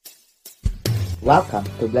Welcome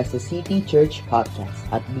to Bless the City Church Podcast.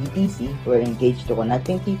 At BTC, we're engaged to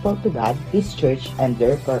connecting people to God, His church, and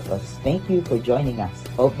their purpose. Thank you for joining us.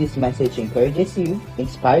 Hope this message encourages you,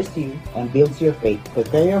 inspires you, and builds your faith.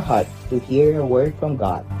 Prepare your heart to hear a word from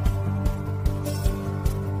God.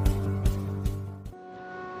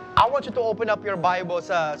 I want you to open up your Bible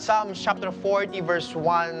sa Psalms chapter 40 verse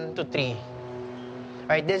 1 to 3.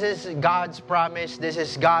 Right, this is God's promise. This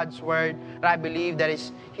is God's word. And I believe that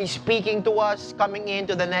He's speaking to us coming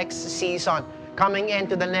into the next season, coming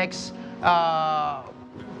into the next, part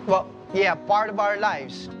of our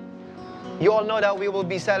lives. You all know that we will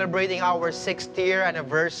be celebrating our 6th year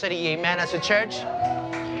anniversary, amen, as a church.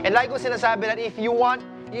 And like ko sinasabi that if you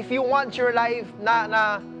want your life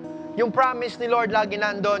na yung promise ni Lord lagi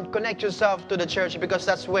nandun, connect yourself to the church because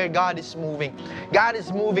that's where God is moving. God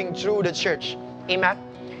is moving through the church. Amen?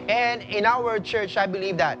 And in our church, I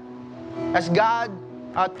believe that as God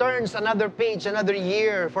turns another page, another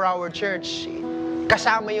year for our church,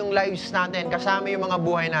 kasama yung lives natin, kasama yung mga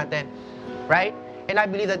buhay natin. Right? And I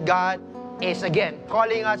believe that God is, again,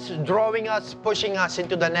 calling us, drawing us, pushing us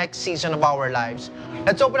into the next season of our lives.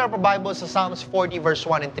 Let's open up our Bible sa Psalms 40 verse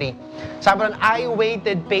 1 and 3. Sabi ron, I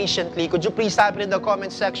waited patiently. Could you please type it in the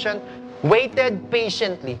comment section? Waited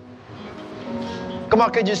patiently. Come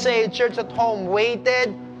on, could you say, church at home,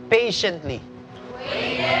 waited patiently.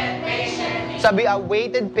 Waited patiently. Sabi, I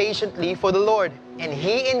waited patiently for the Lord, and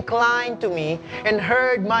He inclined to me and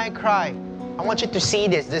heard my cry. I want you to see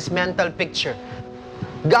this mental picture.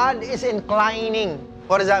 God is inclining.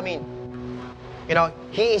 What does that mean? You know,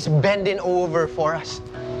 He is bending over for us.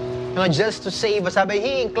 You know, just to save us. Sabi,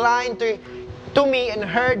 He inclined to me and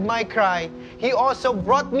heard my cry. He also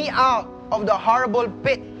brought me out of the horrible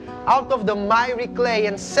pit, out of the miry clay,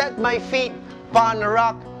 and set my feet upon a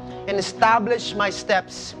rock and established my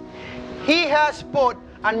steps. He has put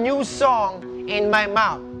a new song in my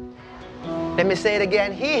mouth. Let me say it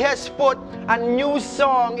again. He has put a new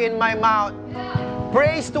song in my mouth.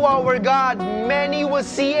 Praise to our God. Many will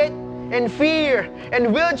see it and fear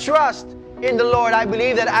and will trust in the Lord. I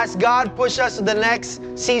believe that as God pushes us to the next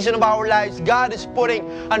season of our lives, God is putting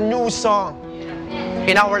a new song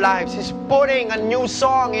in our lives. He's putting a new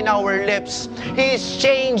song in our lips. He is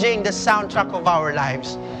changing the soundtrack of our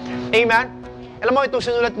lives. Amen? Alam mo, itong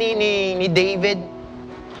sinulat ni David,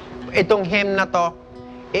 itong hymn na to,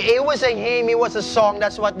 it was a hymn, it was a song.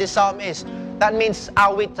 That's what this psalm is. That means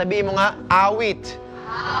awit. Sabihin mo nga, awit.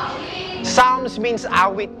 Awit. Psalms means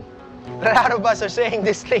awit. A lot of us are saying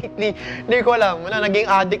this lately. Hindi ko alam. Naging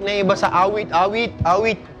addict na iba sa awit.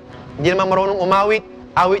 Hindi naman marunong umawit.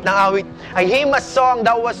 Awit ng awit. A hymn, a song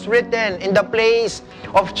that was written in the place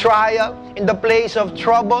of trial, in the place of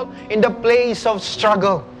trouble, in the place of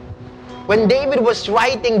struggle. When David was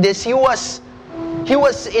writing this, he was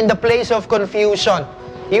in the place of confusion.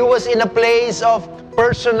 He was in a place of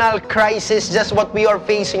personal crisis, just what we are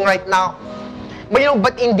facing right now.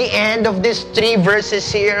 But in the end of these 3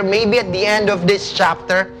 verses here, maybe at the end of this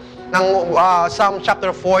chapter, ng Psalm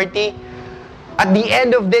chapter 40, at the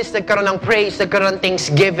end of this, nagkaroon ng praise, nagkaroon ng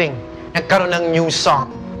thanksgiving, nagkaroon ng new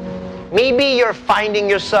song. Maybe you're finding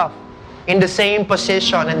yourself in the same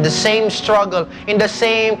position, in the same struggle, in the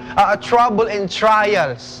same trouble and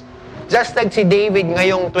trials. Just like si David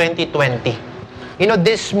ngayong 2020. You know,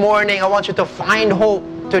 this morning, I want you to find hope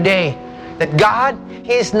today that God,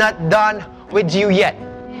 He is not done with you yet.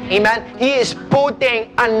 Amen? He is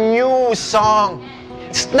putting a new song.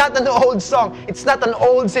 It's not an old song. It's not an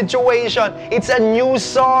old situation. It's a new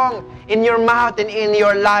song in your mouth and in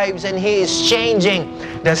your lives. And He is changing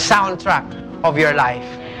the soundtrack of your life.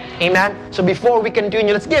 Amen? So before we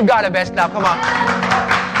continue, let's give God a best clap. Come on.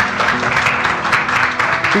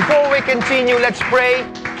 Before we continue, let's pray.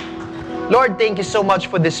 Lord, thank you so much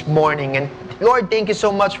for this morning. And Lord, thank you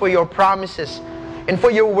so much for your promises and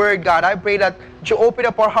for your word, God. I pray that you open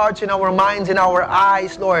up our hearts and our minds and our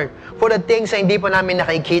eyes, Lord, for the things na hindi pa namin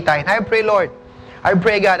nakikita. And I pray, Lord,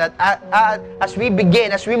 God, that as we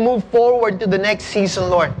begin, as we move forward to the next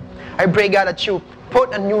season, Lord, I pray, God, that you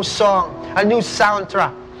put a new song, a new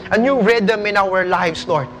soundtrack, a new rhythm in our lives,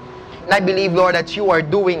 Lord. And I believe, Lord, that you are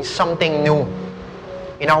doing something new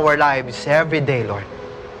in our lives every day, Lord.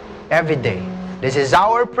 Every day. This is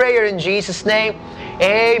our prayer in Jesus' name.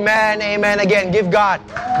 Amen. Amen. Again, give God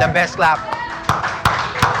the best clap.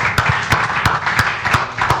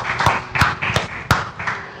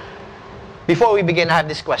 Before we begin, I have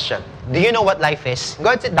this question. Do you know what life is?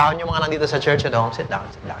 Go ahead, sit down. Yung mga nandito sa church at home, sit down.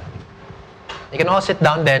 You can all sit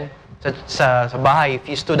down then. Sa bahay, if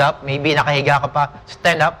you stood up, maybe nakahiga ka pa,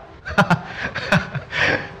 stand up.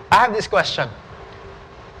 I have this question.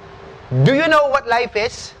 Do you know what life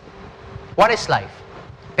is? What is life?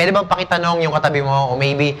 Pwede bang pakitanong yung katabi mo, or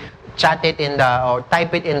maybe chat it or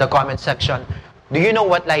type it in the comment section. Do you know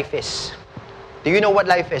what life is? Do you know what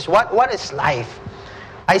life is? What is life?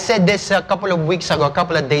 I said this a couple of days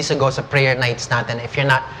ago sa prayer nights natin. If you're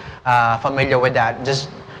not familiar with that, just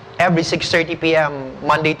every 6:30 p.m.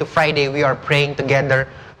 Monday to Friday, we are praying together.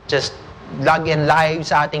 Just log in live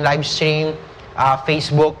sa ating live stream,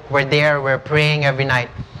 Facebook. We're there, we're praying every night.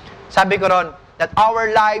 Sabi ko ron, that our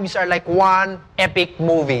lives are like one epic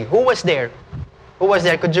movie. Who was there? Who was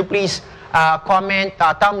there? Could you please comment,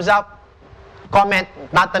 thumbs up, comment,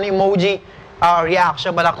 not an emoji,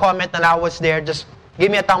 reaction, but a comment that I was there. Just give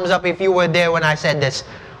me a thumbs up if you were there when I said this.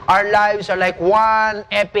 Our lives are like one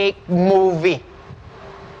epic movie.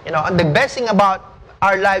 You know, and the best thing about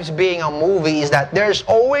our lives being a movie is that there's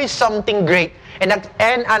always something great and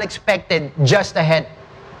unexpected just ahead.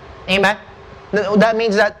 Amen? That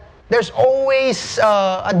means that there's always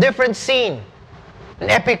a different scene. An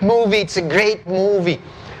epic movie, it's a great movie.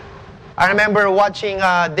 I remember watching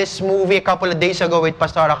this movie a couple of days ago with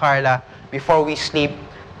Pastora Carla before we sleep.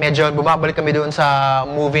 Medyo bumabalik kami doon sa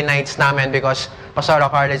movie nights namin because Pastora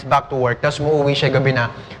Carla is back to work. Tapos umuwi siya gabi na.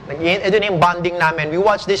 Ito na yung bonding namin. We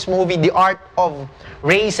watched this movie, The Art of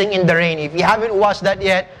Racing in the Rain. If you haven't watched that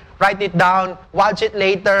yet, write it down, watch it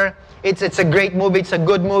later. It's a great movie, it's a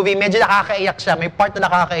good movie. Medyo nakakaiyak siya, may part na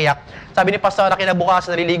nakakaiyak. Sabi ni Pastora,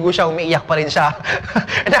 kinabukasan, naliligo siya, umiiyak pa rin siya.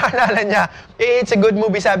 Naalala niya, it's a good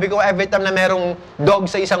movie. Sabi ko, every time na merong dog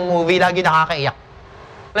sa isang movie, lagi nakakaiyak.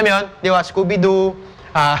 Alam mo yun? Di ba? Scooby-Doo.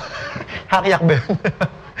 Nakakaiyak ba yun?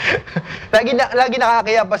 lagi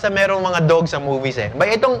nakakaiyak pa sa merong mga dog sa movies eh. But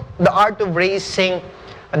itong The Art of Racing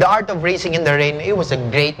in the Rain, it was a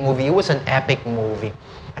great movie. It was an epic movie.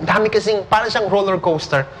 Ang dami kasing, parang siyang roller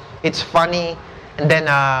coaster. It's funny, and then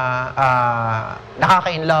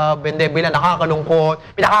nakaka-inlove, and then bila nakakalungkot,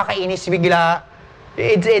 nakakainis bigla.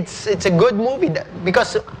 It's a good movie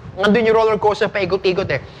because nandun yung roller coaster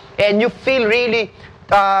paikot-ikot eh. And you feel really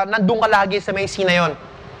nandun ka lagi sa may scene na yun.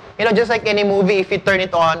 You know, just like any movie, if you turn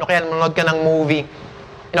it on, o kaya manood ka ng movie,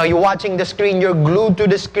 you know, you're watching the screen, you're glued to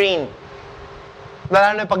the screen.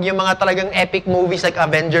 Lalo na pag yung mga talagang epic movies like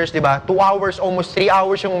Avengers, di ba? 2 hours, almost 3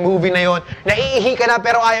 hours yung movie na yon. Naiihi ka na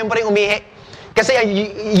pero ayaw pa rin umihi. Kasi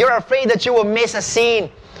you're afraid that you will miss a scene.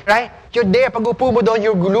 Right? You're there, pag upo mo doon,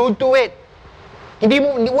 you're glued to it. Hindi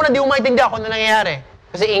mo maintindihan kung ano nangyayari.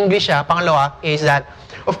 Kasi English pangalawa, is that,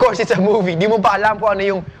 of course, it's a movie. Hindi mo pa alam kung ano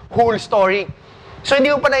yung whole story. So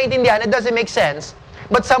hindi mo pa naiintindihan, it doesn't make sense.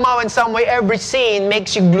 But somehow and some way, every scene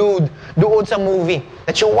makes you glued doon sa movie.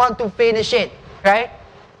 That you want to finish it. Right?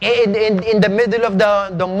 In the middle of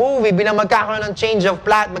the movie, bilang magkakaroon ng change of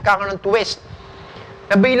plot, magkakaroon ng twist,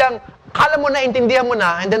 na bilang, kala mo na, intindihan mo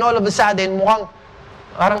na, and then all of a sudden, mukhang,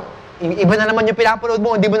 parang, iba na naman yung pinapanood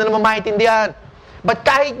mo, hindi mo na naman maintindihan. But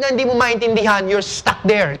kahit na hindi mo maintindihan, you're stuck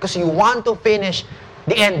there because you want to finish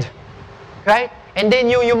the end. Right? And then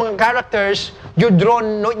yung mga characters, you're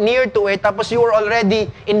drawn near to it, tapos you are already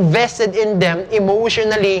invested in them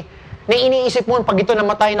emotionally, na iniisip mo, pag ito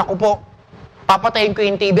namatay, naku po, papatayin ko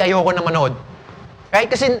yung TV, ayoko na manood. Right?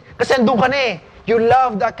 Kasi andun ka na eh. You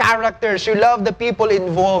love the characters, you love the people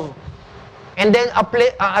involved. And then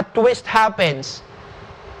a twist happens.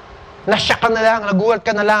 Nasyak ka na lang, nagulat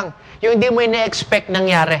ka na lang. Yung hindi mo ina-expect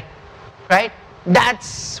nangyari. Right?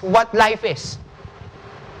 That's what life is.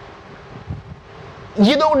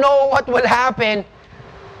 You don't know what will happen,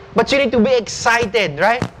 but you need to be excited,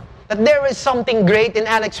 right? That there is something great and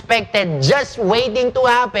unexpected just waiting to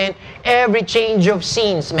happen every change of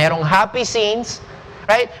scenes. Merong happy scenes,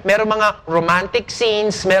 right? Merong mga romantic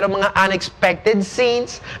scenes, merong mga unexpected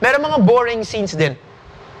scenes, merong mga boring scenes din.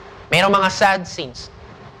 Merong mga sad scenes.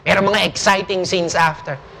 Merong mga exciting scenes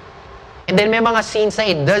after. And then may mga scenes na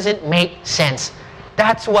it doesn't make sense.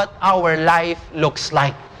 That's what our life looks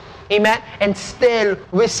like. Amen? And still,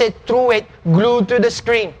 we sit through it, glued to the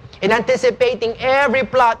screen, and anticipating every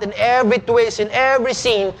plot and every twist and every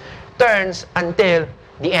scene turns until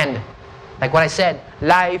the end. Like what I said,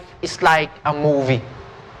 life is like a movie.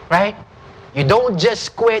 Right? You don't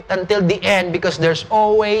just quit until the end because there's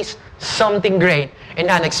always something great and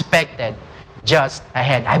unexpected just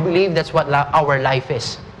ahead. I believe that's what our life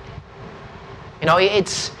is. You know,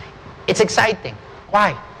 it's exciting.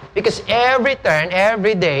 Why? Because every turn,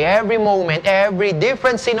 every day, every moment, every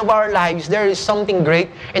different scene of our lives, there is something great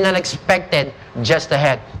and unexpected just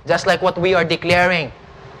ahead. Just like what we are declaring,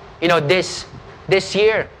 you know, this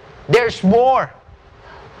year. There's more.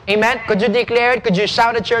 Amen? Could you declare it? Could you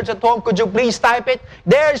shout at church at home? Could you please type it?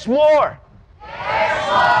 There's more. There's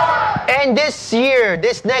more. And this year,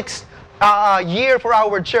 this next year for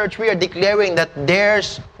our church, we are declaring that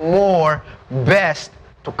there's more best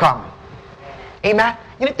to come. Amen?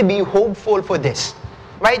 You need to be hopeful for this.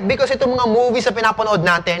 Right? Because itong mga movies na pinapanood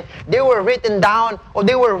natin, they were written down, or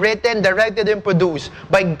they were written, directed, and produced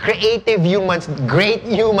by creative humans,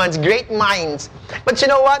 great minds. But you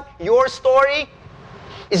know what? Your story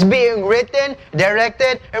is being written,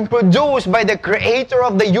 directed, and produced by the creator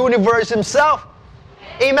of the universe himself.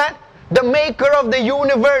 Amen? The maker of the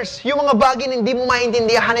universe. Yung mga bagay na hindi mo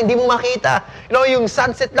maintindihan, hindi mo makita. You know, yung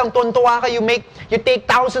sunset lang, tuntua ka, you take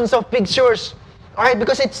thousands of pictures. Alright?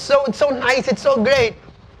 Because it's so nice, it's so great.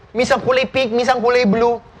 Minsan kulay pink, minsan kulay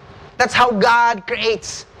blue. That's how God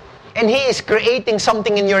creates. And He is creating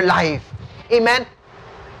something in your life. Amen?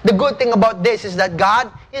 The good thing about this is that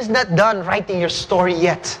God is not done writing your story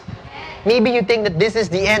yet. Maybe you think that this is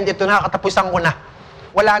the end. Ito na, katapusan ko na.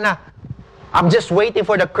 Wala na. I'm just waiting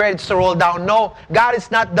for the credits to roll down. No, God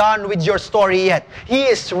is not done with your story yet. He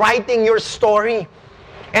is writing your story.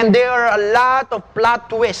 And there are a lot of plot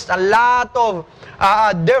twists, a lot of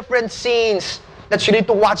different scenes that you need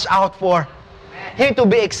to watch out for. You need to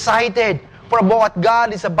be excited for what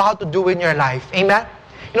God is about to do in your life. Amen?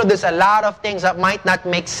 You know, there's a lot of things that might not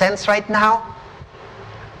make sense right now.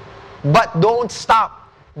 But don't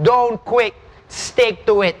stop. Don't quit. Stick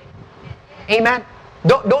to it. Amen?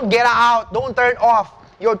 Don't get out. Don't turn off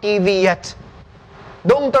your TV yet.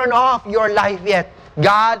 Don't turn off your life yet.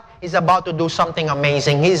 God is about to do something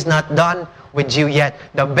amazing. He's not done with you yet.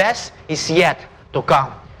 The best is yet to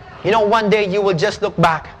come. You know, one day you will just look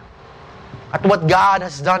back at what God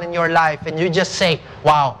has done in your life and you just say,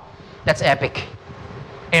 wow, that's epic.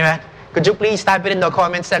 Amen? Could you please type it in the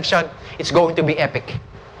comment section? It's going to be epic.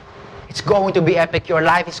 It's going to be epic. Your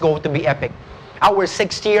life is going to be epic. Our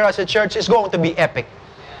 6th year as a church is going to be epic.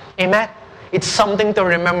 Amen? It's something to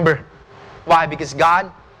remember. Why? Because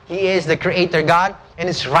God, He is the Creator God and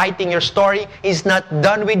is writing your story. He's not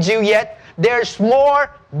done with you yet. There's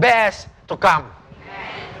more best to come.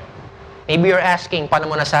 Maybe you're asking, paano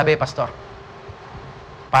mo nasabi, Pastor?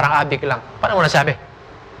 Parang abik lang. Paano mo nasabi?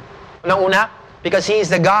 Unang-una, because He is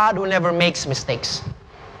the God who never makes mistakes.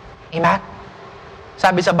 Amen?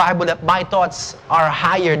 Sabi sa Bible that my thoughts are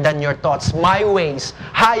higher than your thoughts. My ways,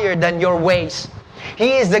 higher than your ways.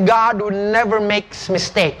 He is the God who never makes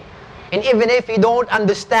mistake. And even if you don't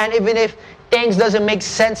understand, even if things doesn't make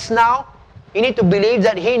sense now, you need to believe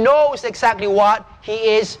that He knows exactly what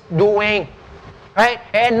He is doing. Right?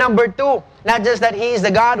 And number 2, not just that He is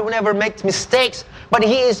the God who never makes mistakes, but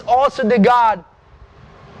He is also the God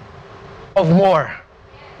of more.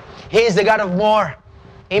 He is the God of more.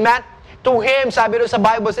 Amen? To Him, sabi doon sa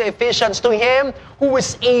Bible sa Ephesians, to Him who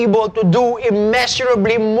is able to do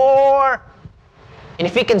immeasurably more. And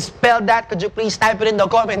if you can spell that, could you please type it in the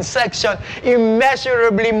comment section?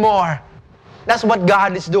 Immeasurably more. That's what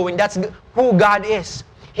God is doing. That's who God is.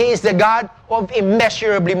 He is the God of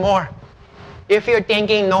immeasurably more. If you're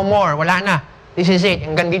thinking, no more, wala na. This is it.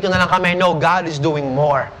 Hanggang dito na lang kami. No, God is doing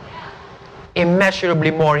more.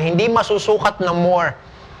 Immeasurably more. Hindi masusukat na more.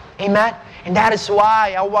 Amen? And that is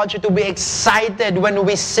why I want you to be excited when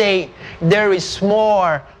we say, there is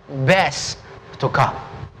more best to come.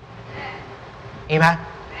 Amen?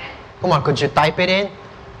 Come on, could you type it in?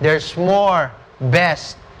 There's more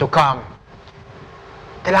best to come.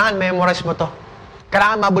 Kailangan memorize mo to.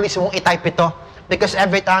 Kailangan mabilis mong i-type ito. Because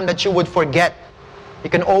every time that you would forget, you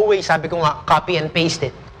can always, sabi ko nga, copy and paste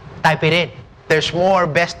it. Type it in. There's more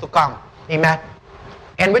best to come. Amen?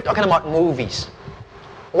 And we're talking about movies.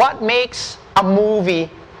 What makes a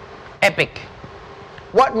movie epic?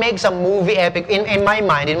 What makes a movie epic, in my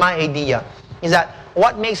mind, in my idea, is that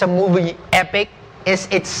what makes a movie epic is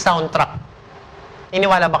its soundtrack.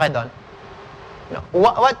 Iniwala ba kayo doon?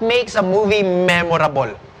 What makes a movie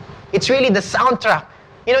memorable? It's really the soundtrack.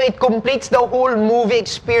 You know, it completes the whole movie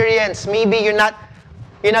experience. Maybe you're not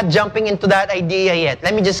jumping into that idea yet.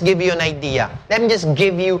 Let me just give you an idea. Let me just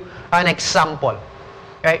give you an example.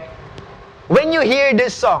 Right? When you hear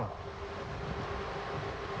this song,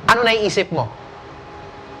 ano naiisip mo?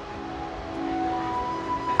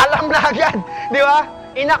 Alam na agad, di ba?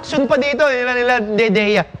 In-action pa dito nila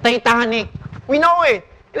Dedea, Titanic. We know it.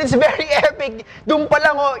 It's very epic. Doon pa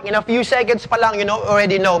lang, in a few seconds pa lang,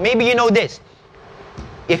 already know. Maybe you know this.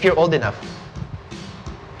 If you're old enough.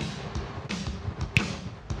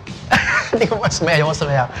 Hindi ko masamayaw.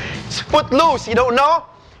 It's Footloose. You don't know?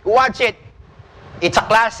 Watch it. It's a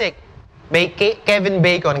classic. By Kevin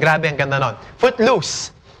Bacon. Grabe ang ganda nun.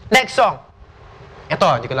 Footloose. Next song. Ito,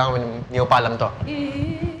 hindi ko pa alam to.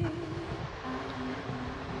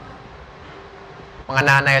 Mga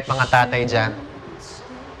nanay at mga tatay dyan.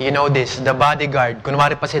 You know this, The Bodyguard.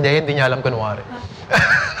 Kunwari pa si Dea, hindi niya alam kunwari.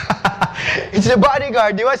 It's The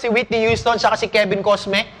Bodyguard, di ba? Si Whitney Houston, saka si Kevin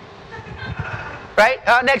Cosme. Right?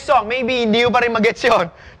 Next song, maybe hindi mo pa rin mag-gets yun.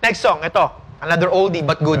 Next song, ito. Another oldie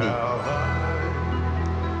but goodie.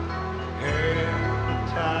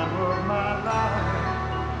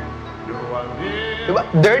 Diba?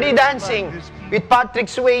 Dirty Dancing with Patrick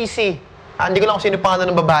Swayze. Hindi ko lang kung sino pangalan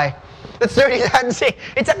ng babae. That's Dirty Dancing.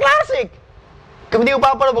 It's a classic. Kung hindi mo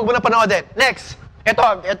pa pala, huwag mo na panoodin. Next. Ito,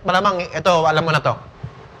 malamang, ito, alam mo na to.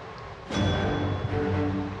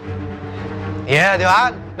 Yeah, di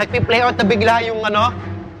ba? Nagpi-play out na bigla yung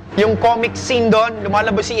yung comic scene doon.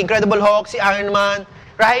 Lumalabas si Incredible Hulk, si Iron Man.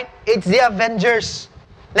 Right? It's the Avengers.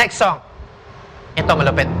 Next song. Ito,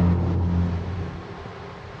 malapit.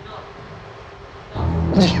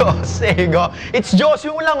 Diyos, ego. It's Diyos,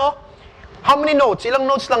 yung lang, oh. How many notes?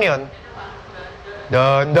 Ilang notes lang yon?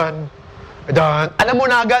 Dun, dun, dun. Alam mo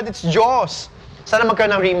na agad, it's Diyos. Sana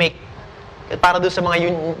magkaroon ng remake. Para doon sa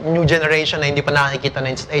mga new generation na hindi pa nakikita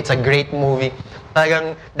na it's a great movie.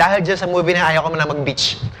 Talagang, dahil dyan sa movie na ayaw ko na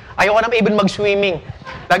mag-beach. Ayaw ko na even mag-swimming.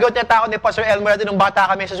 Lagi ko tinatakot ni Pastor Elmer natin nung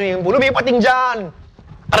bata kami sa swimming pool. Lumipating dyan!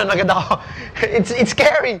 Parang agad ako. It's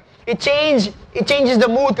scary. It changes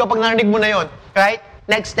the mood kapag narinig mo na yon. Right?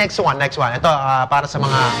 Next one. Ito, para sa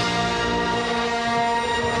mga...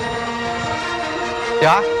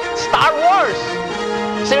 Diba? Star Wars!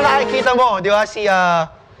 Sino nakikita mo? Di ba? Si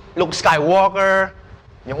Luke Skywalker.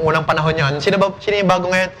 Yung unang panahon yun. Sino yung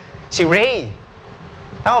bago ngayon? Si Rey.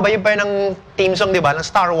 Tama ba? Yung pa yun ng theme song, di ba? Ng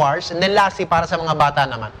Star Wars. And then lastly, para sa mga bata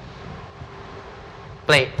naman.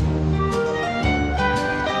 Play.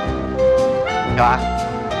 Diba?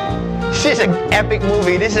 This is an epic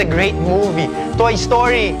movie. This is a great movie. Toy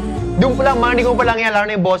Story. Doon pa lang, marinig ko pa lang yan, lalo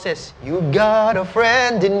na yung boses. You got a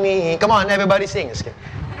friend in me. Come on, everybody sing.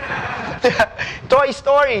 Toy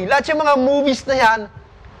Story. Lahat yung mga movies na yan,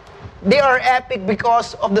 they are epic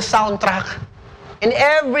because of the soundtrack. And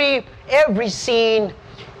every scene,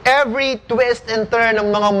 every twist and turn ng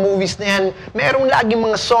mga movies na yan, merong laging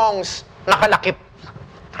mga songs nakalakip.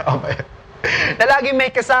 Na laging may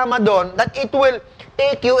kasama doon that it will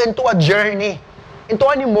take you into a journey, into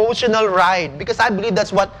an emotional ride. Because I believe that's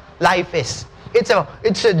what life is. It's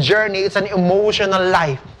a journey, it's an emotional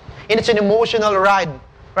life. And it's an emotional ride,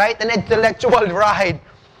 right? An intellectual ride.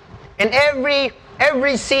 And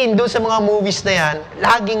every scene doon sa mga movies na yan,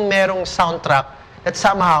 laging merong soundtrack that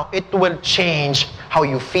somehow it will change how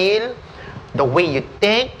you feel, the way you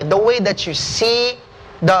think, the way that you see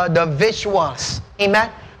the visuals. Amen?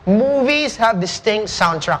 Movies have distinct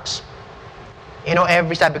soundtracks. You know,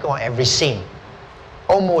 every scene.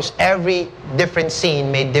 Almost every different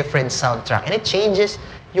scene may different soundtrack. And it changes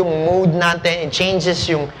yung mood natin, it changes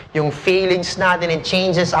yung feelings natin, it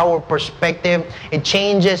changes our perspective, it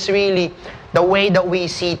changes really the way that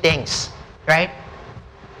we see things. Right?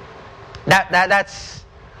 That's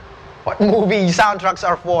what movie soundtracks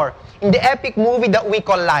are for. In the epic movie that we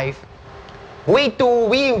call life, we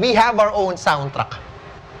have our own soundtrack.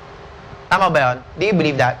 Tama ba yun? Do you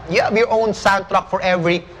believe that? You have your own soundtrack for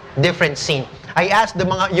every different scene. I asked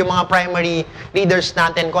yung mga primary leaders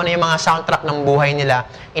natin kung ano yung mga soundtrack ng buhay nila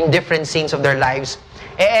in different scenes of their lives.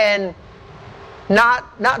 And not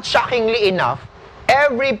shockingly enough,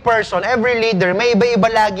 every person, every leader, may iba-iba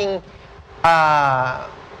laging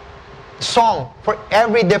song for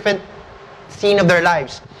every different scene of their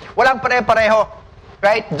lives. Walang pare-pareho,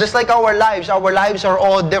 right? Just like our lives are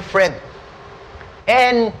all different.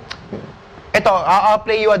 And ito, I'll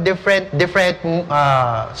play you a different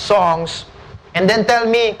songs, and then tell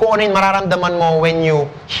me kung ano yung mararamdaman mo when you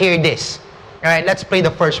hear this. Alright, let's play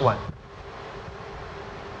the first one.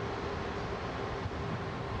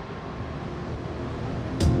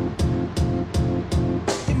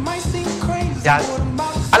 Yan.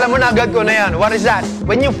 Alam mo na agad ko na yan. What is that?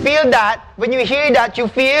 When you feel that, when you hear that,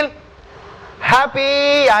 you feel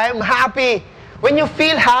happy. I'm happy. When you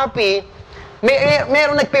feel happy,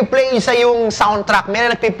 meron nagpe-play sa yung soundtrack,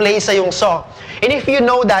 meron nagpe-play sa yung song. And if you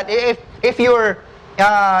know that, if you're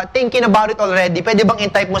thinking about it already, pwede bang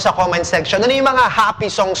in-type mo sa comment section, ano yung mga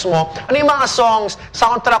happy songs mo? Ano yung mga songs,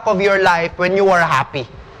 soundtrack of your life when you are happy?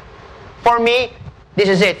 For me, this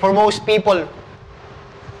is it. For most people,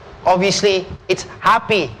 obviously, it's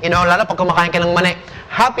happy. You know, lalo pag kumakain ka ng mani.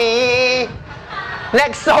 Happy!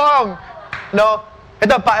 Next song! No?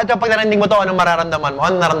 Ito pag narinig mo to, anong mararamdaman mo?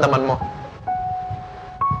 Anong naramdaman mo?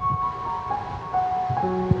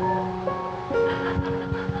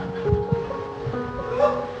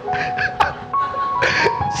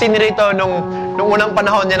 Sino rito nung unang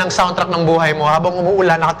panahon niya ng soundtrack ng buhay mo, habang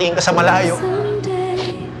umuulan, nakatingin ka sa malayo.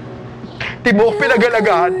 Di mo ko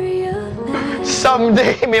pinag-alagaan.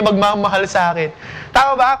 Someday, may magmamahal sa akin.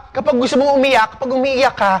 Tama ba? Kapag gusto mong umiyak, kapag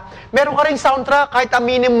umiiyak ka, meron ka rin soundtrack kahit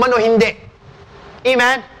aminin man o hindi.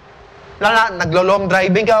 Amen? Naglo-long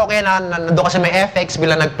driving ka, okay, nandun ka sa may FX,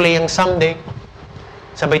 bila nag-play ang Someday,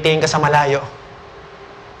 sabay tingin ka sa malayo.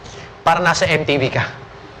 Para nasa MTV ka.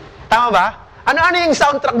 Tama ba? Ano yung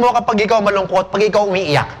soundtrack mo kapag ikaw malungkot, pag ikaw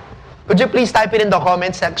umiiyak? Could you please type it in the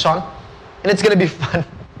comment section? And it's gonna be fun.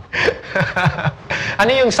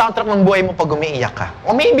 Ano yung soundtrack ng buhay mo pag umiiyak ka?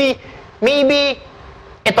 O maybe,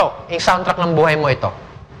 ito, yung soundtrack ng buhay mo ito.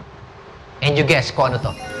 And you guess kung ano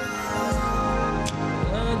to.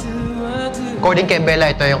 According kay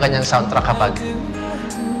Bella, ito yung kanyang soundtrack kapag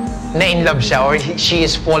na-in love siya or she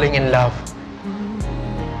is falling in love.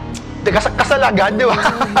 Kasal agad, di ba?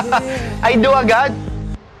 I do agad.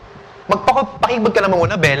 Magpakibag ka naman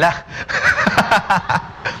muna, Bella.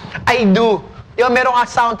 I do. Di ba, meron ka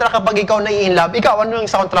soundtrack kapag ikaw na-in love. Ikaw, ano yung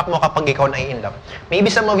soundtrack mo kapag ikaw na-in love?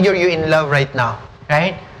 Maybe some of you in love right now.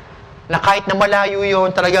 Right? Na kahit na malayo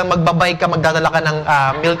yun, talagang magbabay ka, magdadala ka ng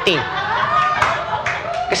milk tea.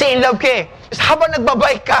 Kasi in love ka eh. Kasi habang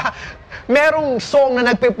nagbabay ka, merong song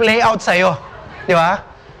na nagpe-play out sa'yo. Di ba?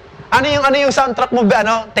 Ano yung soundtrack mo,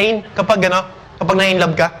 Tain, kapag na-in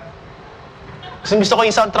love ka? Gusto ko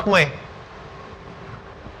yung soundtrack mo eh.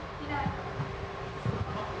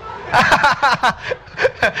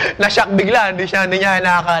 Na-shock bigla, hindi niya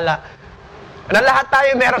nakakala. Na lahat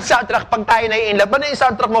tayo merong soundtrack pag tayo na-in love. Ano yung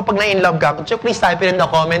soundtrack mo pag na-in love ka? Could you please type it in the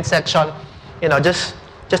comment section? Just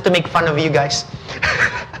to make fun of you guys.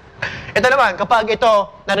 Ito naman, kapag ito,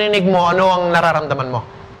 narinig mo, ano ang nararamdaman mo?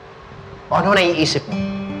 O ano naiisip mo?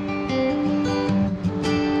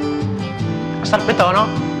 Masarap ito, no?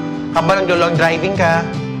 Habang nag-long driving ka,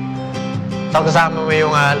 tapos kasama mo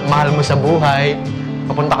yung mahal mo sa buhay,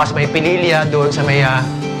 papunta ka sa may Pililya, doon sa may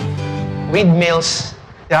windmills,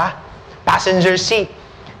 yeah? Passenger seat.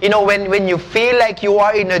 You know, when you feel like you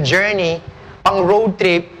are in a journey, pang road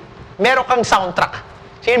trip, meron kang soundtrack.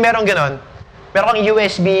 Sino meron ganon? Meron kang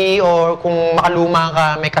USB or kung makaluma ka,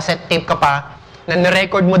 may cassette tape ka pa, na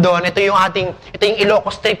nirecord mo doon, ito yung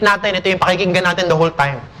Ilocos trip natin, ito yung pakikinggan natin the whole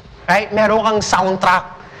time. Right? Meron kang soundtrack.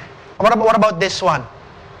 What about this one?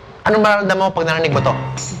 Anong mararamdaman mo pag narinig mo to?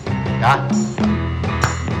 Yeah?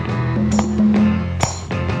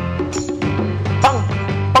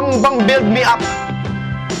 Pang build me up.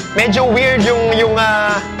 Medyo weird yung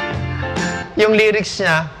lyrics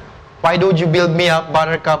niya. Why don't you build me up,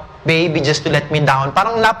 buttercup, baby, just to let me down?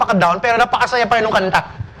 Parang napaka-down, pero napakasaya pa rin ng kanta.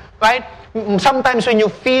 Right? Sometimes when you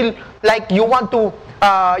feel like you want to,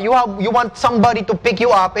 you want somebody to pick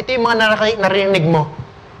you up, ito yung mga narinig mo.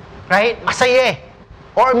 Right? Masaya eh.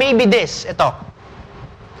 Or maybe this, ito.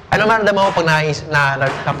 Ano man naman mo pag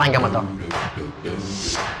napakinggan mo to?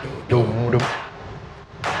 Dum-dum.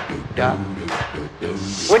 Yeah.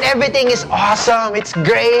 When everything is awesome, it's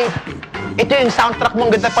great. Ito yung soundtrack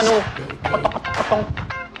mong ganda pa nung patong.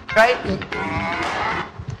 Right?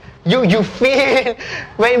 You feel,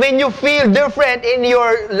 when you feel different in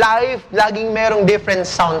your life, laging merong different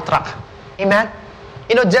soundtrack. Amen?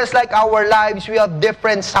 You know, just like our lives, we have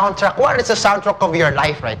different soundtrack. What is the soundtrack of your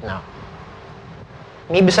life right now?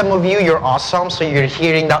 Maybe some of you, you're awesome, so you're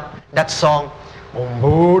hearing that song.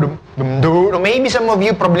 Maybe some of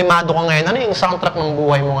you, problemado ka ngayon. Ano yung soundtrack ng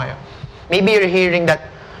buhay mo ngayon? Maybe you're hearing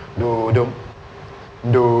that dudum,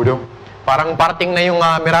 dudum. Parang parting na yung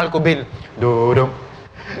Meralco bill. Dudum.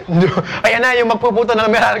 Ayan na, yung magpuputo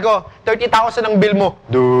ng Meralco. 30,000 ang bill mo.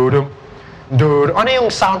 Dudum, dudum. Ano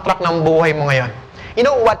yung soundtrack ng buhay mo ngayon? You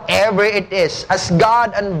know, whatever it is, as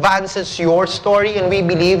God advances your story, and we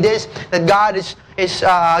believe this, that God is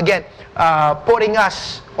putting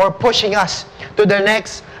us or pushing us to the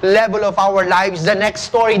next level of our lives, the next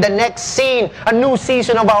story, the next scene, a new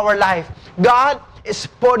season of our life. God is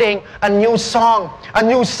putting a new song, a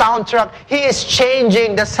new soundtrack. He is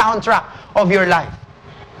changing the soundtrack of your life.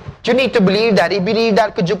 You need to believe that. If you believe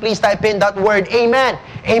that, could you please type in that word, amen?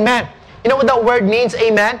 Amen. You know what that word means,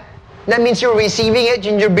 amen? That means you're receiving it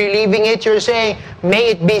and you're believing it. You're saying, may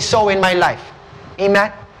it be so in my life.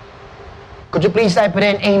 Amen? Could you please type it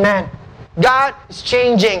in, amen? God is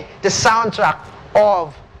changing the soundtrack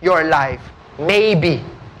of your life. Maybe,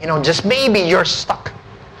 just maybe you're stuck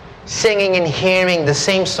singing and hearing the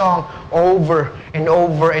same song over and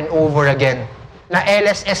over and over again. Na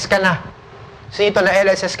LSS ka na. Sino ito na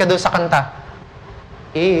LSS ka doon sa kanta?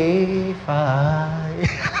 If I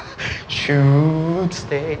should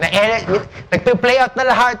stay. Nagpe-play out na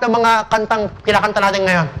lahat ng mga kantang kinakanta natin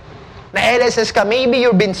ngayon. na LSS ka, maybe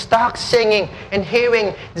you've been stuck singing and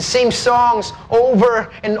hearing the same songs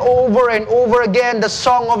over and over and over again, the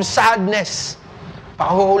song of sadness.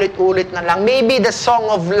 Paulit-ulit na lang. Maybe the song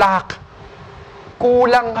of lack.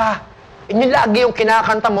 Kulang ka. Yun lagi yung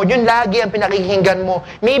kinakanta mo. Yun lagi ang pinakikinggan mo.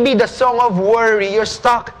 Maybe the song of worry. You're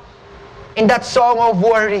stuck in that song of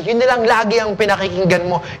worry. Yun lang lagi ang pinakikinggan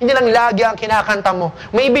mo. Yun lang lagi ang kinakanta mo.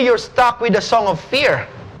 Maybe you're stuck with the song of fear.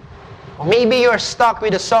 Or maybe you're stuck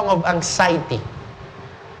with the song of anxiety.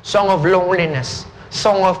 Song of loneliness.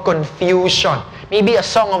 Song of confusion. Maybe a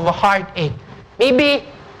song of a heartache. Maybe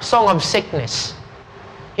a song of sickness.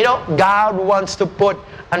 You know, God wants to put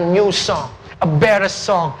a new song, a better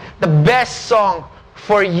song, the best song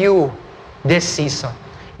for you this season.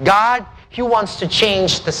 God, He wants to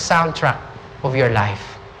change the soundtrack of your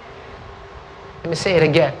life. Let me say it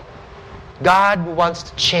again. God wants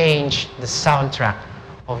to change the soundtrack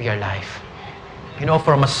of your life. You know,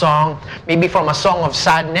 from a song, maybe from a song of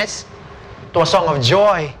sadness to a song of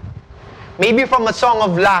joy. Maybe from a song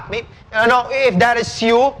of lack. Maybe, you know, if that is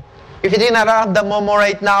you, if you're nararamdaman mo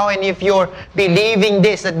right now, and if you're believing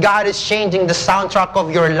this, that God is changing the soundtrack of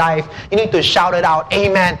your life, you need to shout it out.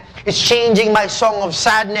 Amen. It's changing my song of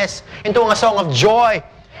sadness into a song of joy.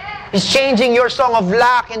 It's changing your song of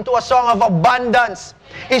lack into a song of abundance.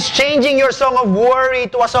 It's changing your song of worry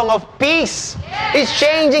to a song of peace. It's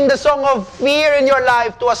changing the song of fear in your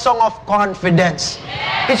life to a song of confidence.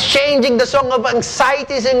 It's changing the song of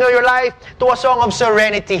anxieties in your life to a song of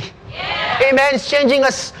serenity. Amen. It's changing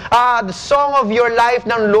us the song of your life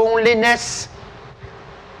ng loneliness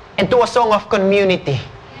into a song of community.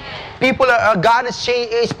 God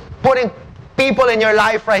is putting people in your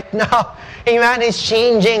life right now. Amen. It's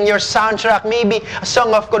changing your soundtrack. Maybe a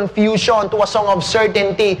song of confusion to a song of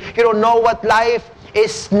certainty. You don't know what life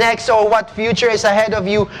is next or what future is ahead of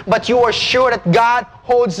you, but you are sure that God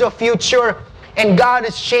holds the future and God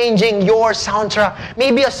is changing your soundtrack.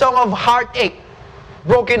 Maybe a song of heartache.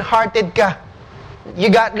 Broken-hearted ka. You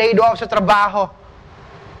got laid off sa trabaho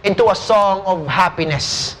into a song of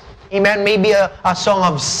happiness. Amen. Maybe a song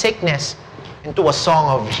of sickness into a song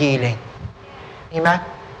of healing. Amen.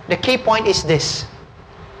 The key point is this.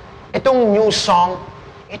 Itong new song,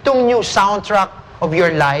 itong new soundtrack of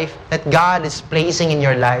your life that God is placing in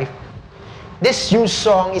your life, this new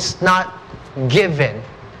song is not given,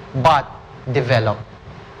 but developed.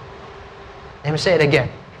 Let me say it again.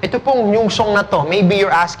 Ito pong new song na to, maybe you're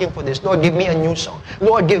asking for this, Lord, give me a new song.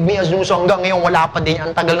 Lord, give me a new song. Hanggang ngayon, wala pa din.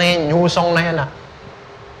 Ang tagal na yan, new song na yan.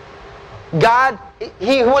 God,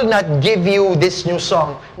 He will not give you this new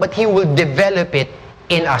song, but He will develop it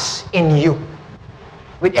in us, in you.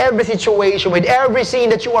 With every situation, with every scene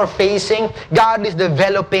that you are facing, God is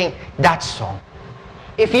developing that song.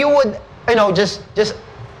 If you would, just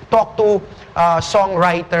talk to a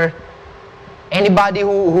songwriter, anybody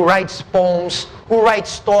who writes poems, who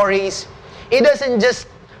writes stories, it doesn't just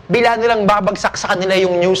bila nilang babagsak sa kanila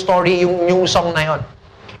yung new story, yung new song na yon.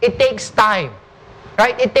 It takes time.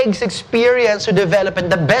 Right? It takes experience to develop,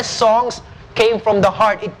 and the best songs came from the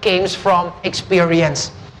heart. It came from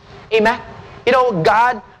experience. Amen? You know,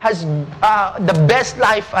 God has the best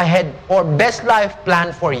life ahead, or best life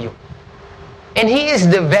plan for you. And He is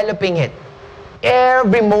developing it.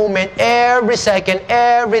 Every moment, every second,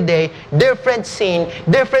 every day, different scene,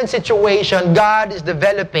 different situation, God is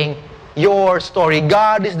developing your story.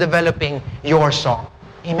 God is developing your song.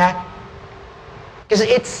 Amen? Because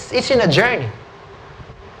it's in a journey.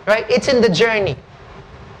 Right? It's in the journey.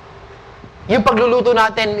 Yung pagluluto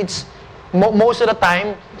natin, it's most of the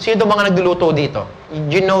time, sino itong mga nagluluto dito?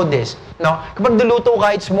 You know this. No? Kapag niluluto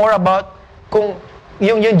ka, it's more about kung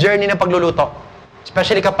yung journey ng pagluluto.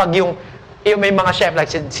 Especially kapag yung may mga chef like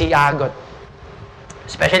si Agot.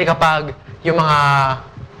 Especially kapag yung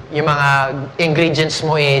mga ingredients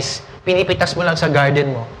mo is pinipitas mo lang sa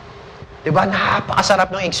garden mo. 'Di ba? Napakasarap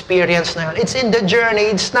ng experience na yun. It's in the journey.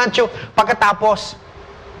 It's not yung pagkatapos.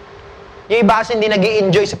 Yung iba kasi hindi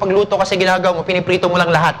nag-i-enjoy sa pagluto kasi ginagawa mo, piniprito mo lang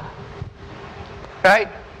lahat. Right?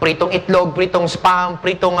 Pritong itlog, pritong spam,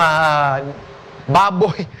 pritong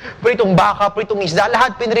baboy, pritong baka, pritong isda.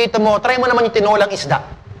 Lahat pinrito mo. Try mo naman yung tinolang isda.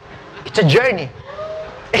 It's a journey.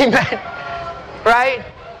 Amen? Right?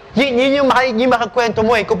 Yun yung makakwento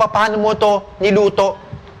mo kung paano mo to niluto,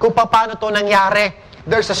 kung paano to nangyari.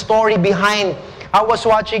 There's a story behind. I was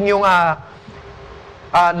watching yung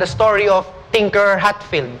the story of Tinker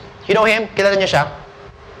Hatfield. You know him? Kilala niyo siya?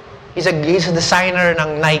 He's a designer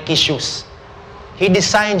ng Nike shoes. He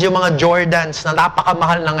designed yung mga Jordans na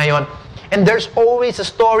napakamahal na ngayon. And there's always a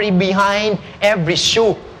story behind every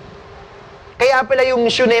shoe. Kaya pala yung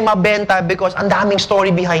shoe na yung mabenta because ang daming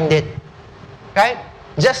story behind it. Right?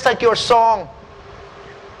 Just like your song.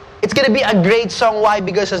 It's going to be a great song. Why?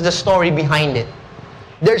 Because of the story behind it.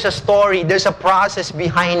 There's a story. There's a process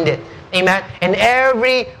behind it. Amen? And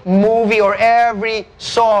every movie or every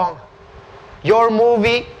song, your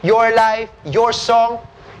movie, your life, your song,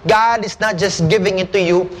 God is not just giving it to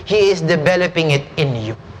you. He is developing it in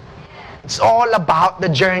you. It's all about the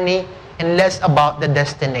journey and less about the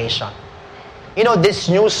destination. You know, this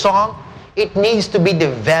new song, it needs to be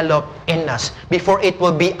developed in us before it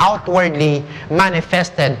will be outwardly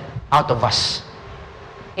manifested out of us.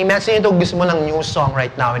 Amen? So ito gusto mo ng new song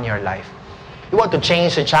right now in your life. You want to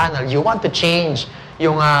change the channel. You want to change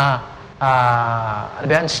yung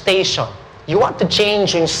station. You want to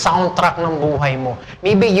change yung soundtrack ng buhay mo.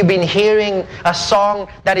 Maybe you've been hearing a song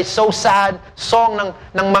that is so sad, song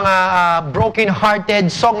ng mga broken-hearted,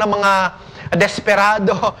 song ng mga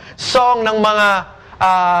desperado, song ng mga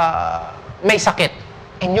may sakit.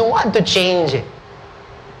 And you want to change it.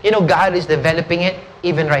 You know, God is developing it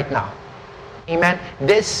even right now. Amen?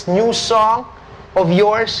 This new song of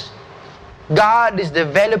yours, God is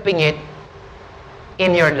developing it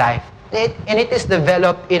in your life. And it is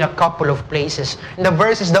developed in a couple of places. In the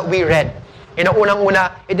verses that we read,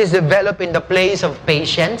 unang-una, it is developed in the place of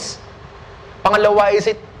patience. Pangalawa is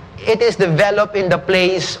it is developed in the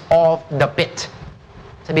place of the pit.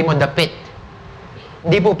 Sabi mo, the pit.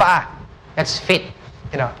 Hindi po paa. That's fit.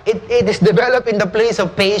 It is developed in the place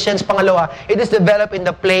of patience. Pangalawa, it is developed in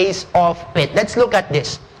the place of pit. Let's look at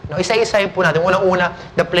this. Isa-isahin po natin. Unang-una,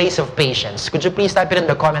 the place of patience. Could you please type it in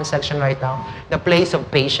the comment section right now? The place of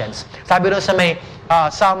patience. Sabi rin sa may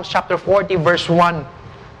Psalms chapter 40 verse 1,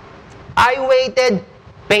 I waited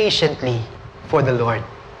patiently for the Lord.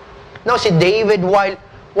 Now, si David, while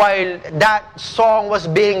that song was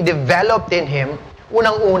being developed in him,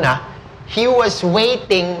 unang-una, he was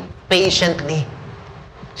waiting patiently.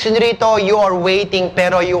 Sino rito, you are waiting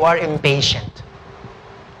pero you are impatient.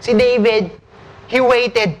 Si David, he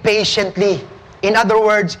waited patiently. In other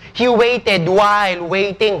words, he waited while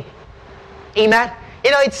waiting. Amen?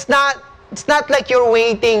 It's not like you're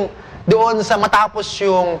waiting doon sa matapos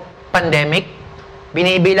yung pandemic.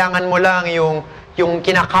 Binibilangan mo lang yung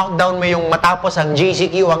kina-countdown mo yung matapos ang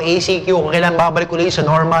GCQ, ang ACQ, kung kailan babalik ulit sa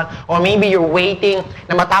normal. Or maybe you're waiting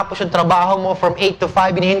na matapos yung trabaho mo from 8 to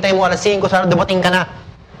 5, binihintay mo alas 5, sana dumating ka na.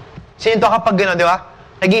 Sino to kapag gano'n, di ba?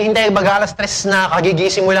 Naghihintay mag-alas 3 na,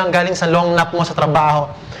 kagigising mo lang galing sa long nap mo sa trabaho.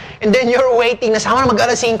 And then you're waiting na sama na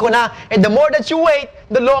mag-alas 5 na. And the more that you wait,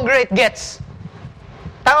 the longer it gets.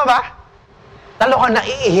 Tama ba? Lalo kang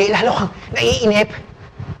naiihi, lalo kang naiinip.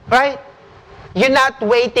 Right? You're not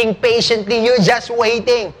waiting patiently, you're just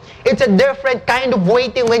waiting. It's a different kind of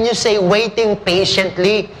waiting when you say waiting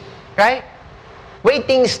patiently. Right?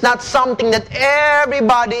 Waiting is not something that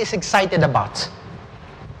everybody is excited about.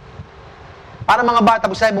 Para mga bata,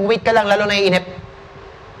 pag sabi mong wait ka lang, lalo naiinip.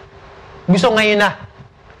 Gusto ngayon na.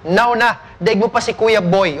 Now na. Daig mo pa si Kuya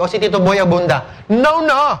Boy o si Tito Boy Abunda. Now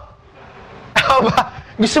na!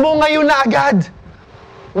 Gusto mo ngayon na agad.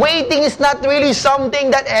 Waiting is not really something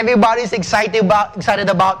that everybody is excited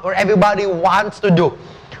about or everybody wants to do.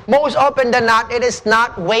 Most often than not, it is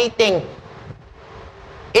not waiting.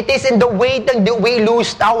 It is in the waiting that we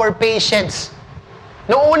lose our patience.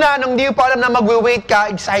 Noong una, nung di pa alam na mag-wait ka,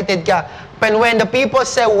 excited ka. But when the people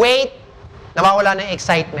say wait, nawawala na yung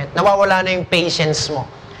excitement, nawawala na yung patience mo.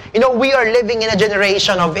 We are living in a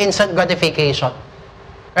generation of instant gratification.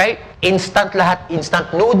 Right? Instant lahat. Instant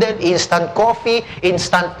noodle, instant coffee,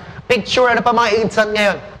 instant picture. Ano pa mga instant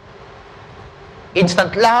ngayon?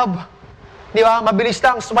 Instant love. Di ba? Mabilis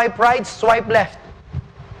lang. Swipe right, swipe left.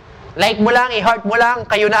 Like mo lang, i-heart mo lang,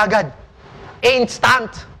 kayo na agad.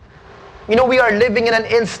 Instant. We are living in an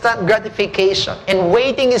instant gratification. And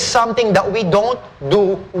waiting is something that we don't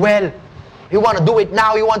do well. You want to do it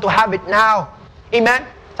now. You want to have it now. Amen?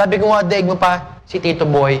 Sabi ko nga, daig mo pa si Tito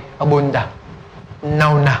Boy Abunda.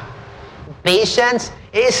 Now na. Patience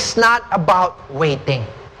is not about waiting.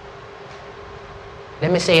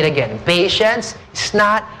 Let me say it again. Patience is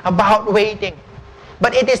not about waiting.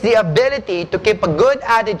 But it is the ability to keep a good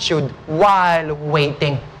attitude while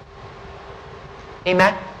waiting.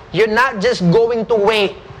 Amen? You're not just going to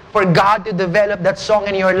wait for God to develop that song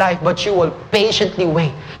in your life, but you will patiently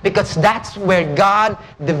wait. Because that's where God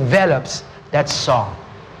develops that song.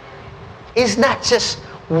 It's not just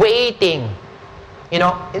waiting.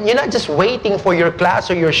 You're not just waiting for your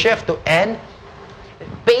class or your shift to end.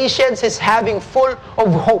 Patience is having full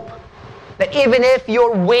of hope. That even if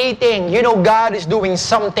you're waiting, God is doing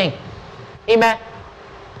something. Amen?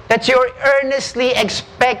 That you're earnestly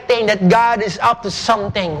expecting that God is up to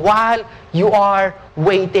something while you are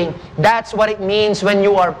waiting. That's what it means when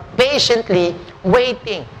you are patiently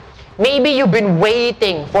waiting. Maybe you've been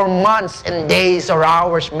waiting for months and days or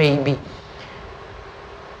hours maybe.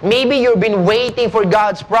 Maybe you've been waiting for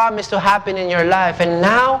God's promise to happen in your life, and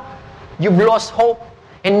now you've lost hope.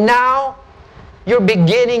 And now you're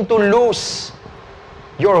beginning to lose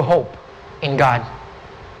your hope in God.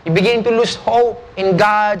 You begin to lose hope in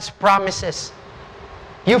God's promises.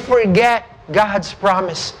 You forget God's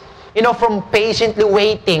promise. You know, from patiently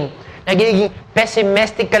waiting, nagiging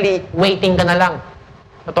pessimistically waiting ka na lang.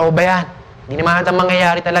 Totoo ba yan? Hindi naman natin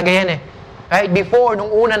mangyayari talaga yan eh. Right? Before, nung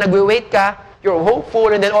una nagwe-wait ka, you're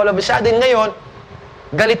hopeful, and then all of a sudden ngayon,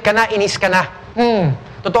 galit ka na, inis ka na.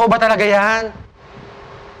 Totoo ba talaga yan?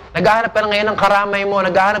 Naghahanap ka na ngayon ng karamay mo,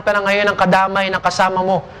 naghahanap ka na ngayon ng kadamay ng kasama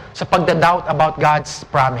mo sa pagda-doubt about God's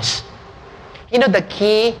promise. You know, the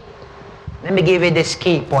key, let me give you this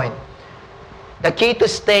key point. The key to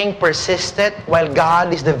staying persistent while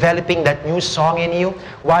God is developing that new song in you,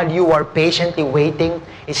 while you are patiently waiting,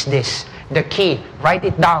 is this. The key, write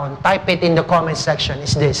it down, type it in the comment section,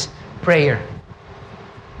 is this. Prayer.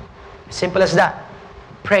 Simple as that.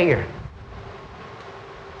 Prayer.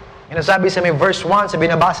 You know, sabi sa may verse 1, sa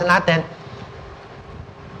binabasa natin,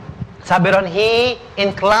 sabi ron, He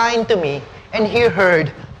inclined to me and He heard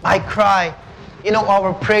my cry. You know,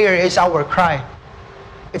 our prayer is our cry.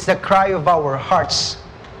 It's the cry of our hearts.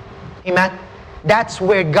 Amen? That's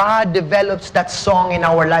where God develops that song in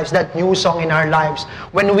our lives, that new song in our lives.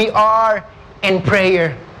 When we are in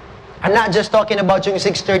prayer. I'm not just talking about yung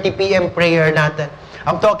 6:30 p.m. prayer natin.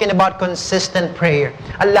 I'm talking about consistent prayer.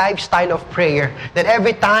 A lifestyle of prayer. That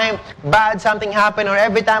every time bad something happen or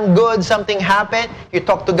every time good something happen, you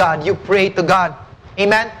talk to God. You pray to God.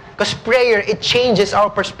 Amen? Because prayer, it changes our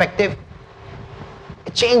perspective.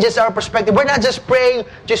 It changes our perspective. We're not just praying,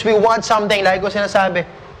 just we want something. Like ko sinasabi.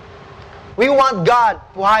 We want God.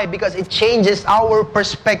 Why? Because it changes our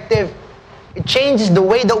perspective. It changes the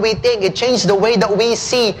way that we think. It changes the way that we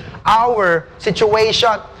see our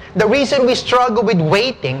situation. The reason we struggle with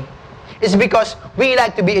waiting is because we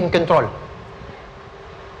like to be in control.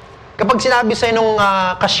 Kapag sinabi sa'yo nung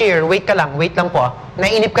cashier, wait lang po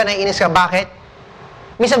naiinip ka, naiinis ka, bakit?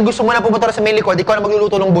 Minsan gusto mo na pumunta sa may likod, ikaw na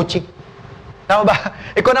magluluto ng butchik. Tama ba?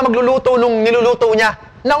 Ikaw na magluluto nung niluluto niya.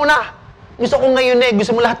 Nauna! Gusto ko ngayon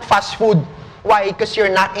gusto mo lahat fast food. Why? Because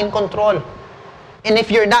you're not in control. And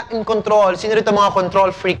if you're not in control, sino rito mga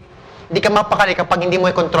control freak? Hindi ka mapakali kapag hindi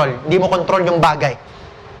mo i-control. Hindi mo control yung bagay.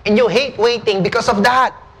 And you hate waiting because of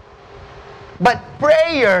that. But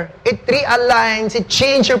prayer, it realigns, it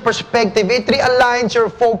changes your perspective, it realigns your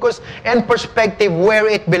focus and perspective where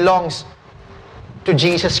it belongs. To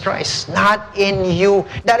Jesus Christ, not in you.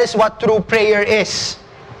 That is what true prayer is.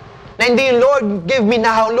 Na hindi, Lord, give me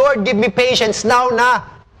now. Lord, give me patience now na.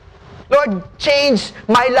 Lord, change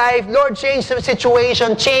my life. Lord, change the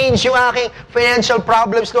situation. Change yung aking financial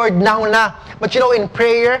problems, Lord, now na. But you know, in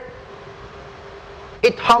prayer,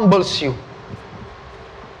 it humbles you.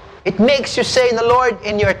 It makes you say, the Lord,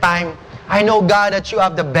 in your time, I know, God, that you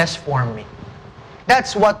have the best for me.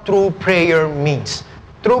 That's what true prayer means.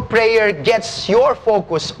 True prayer gets your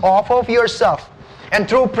focus off of yourself. And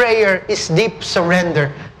true prayer is deep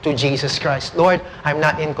surrender to Jesus Christ. Lord, I'm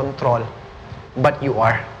not in control, but you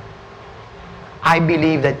are. I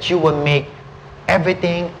believe that you will make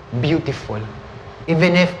everything beautiful.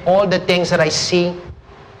 Even if all the things that I see,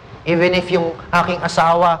 even if yung aking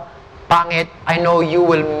asawa pangit, I know you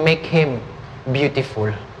will make him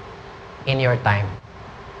beautiful in your time.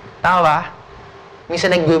 Tama ba?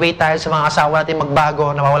 Minsan nag-wait tayo sa mga asawa natin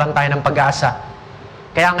magbago, nawawalan tayo ng pag-asa.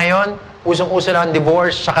 Kaya ngayon, usong-uso lang ang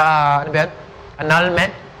divorce, saka,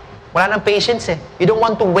 annulment. Wala nang patience You don't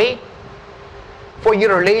want to wait for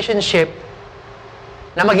your relationship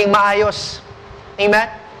na maging maayos. Amen?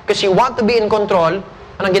 Because you want to be in control,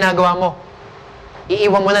 anong ginagawa mo?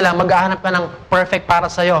 Iiwan mo na lang, maghahanap ka ng perfect para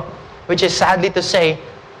sa'yo. Which is sadly to say,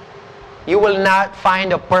 you will not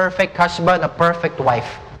find a perfect husband, a perfect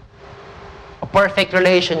wife. A perfect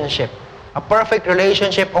relationship. A perfect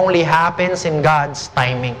relationship only happens in God's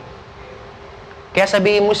timing. Kaya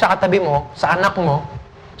sabihin mo sa katabi mo, sa anak mo,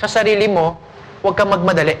 sa sarili mo, huwag kang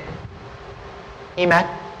magmadali. Amen?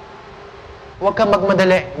 Huwag kang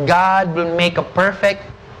magmadali. God will make a perfect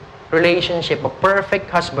relationship, a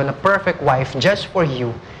perfect husband, a perfect wife just for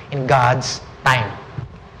you in God's time.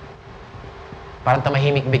 Parang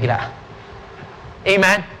tamahimik bigla.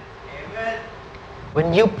 Amen? Amen.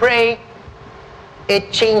 When you pray, it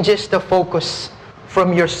changes the focus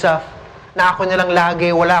from yourself. Na ako na lang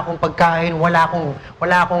lagi, wala akong pagkain, wala akong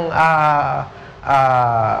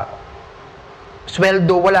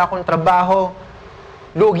sweldo, wala akong trabaho.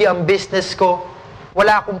 lugi ang business ko,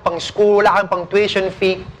 wala akong pang school, wala akong pang tuition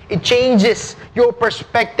fee. It changes your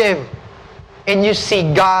perspective and you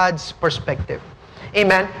see God's perspective.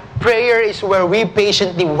 Amen? Prayer is where we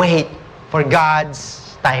patiently wait for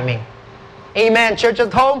God's timing. Amen. Church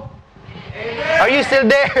at home? Amen. Are you still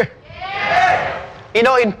there? Yes. You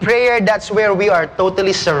know, in prayer, that's where we are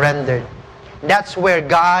totally surrendered. That's where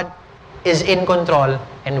God is in control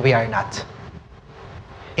and we are not.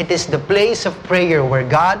 It is the place of prayer where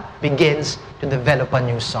God begins to develop a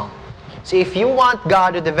new song. So if you want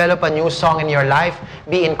God to develop a new song in your life,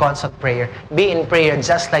 be in constant prayer. Be in prayer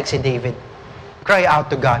just like si David. Cry out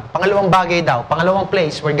to God. Pangalawang bagay daw, pangalawang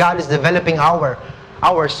place where God is developing our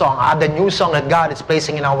song, the new song that God is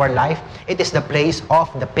placing in our life, it is the place of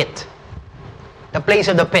the pit. The place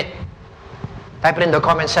of the pit. Type it in the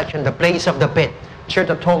comment section, the place of the pit. Church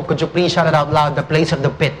at home, could you please shout it out loud, the place of the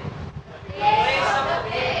pit.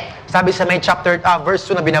 Sabi sa may verse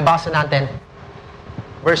 2 na binabasa natin,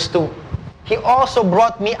 verse 2, He also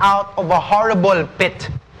brought me out of a horrible pit,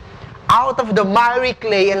 out of the miry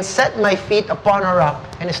clay, and set my feet upon a rock,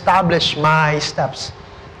 and established my steps.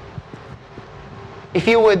 If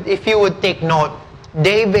you would take note,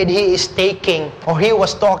 David, he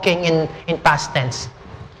was talking in past tense.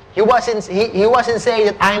 He wasn't saying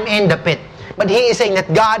that I'm in the pit, but he is saying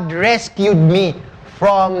that God rescued me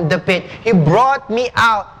from the pit. He brought me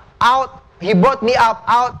out of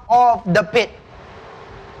the pit.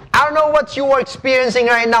 I don't know what you are experiencing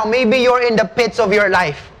right now. Maybe you're in the pits of your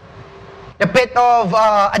life. The pit of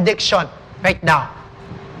addiction right now.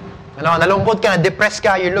 Nalungkot ka, na-depressed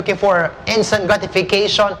ka, you're looking for instant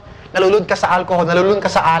gratification, nalulun ka sa alcohol, nalulun ka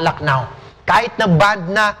sa alak now. Kahit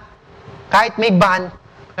may ban,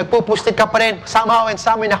 nagpupustit ka pa rin, somehow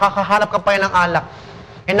nakakahanap ka pa rin ng alak.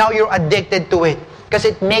 And now you're addicted to it because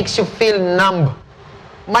it makes you feel numb.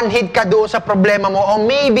 Manhid ka doon sa problema mo. Or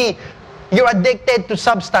maybe you're addicted to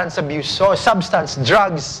substance abuse or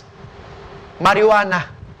drugs, marijuana.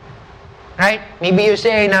 Right? Maybe you're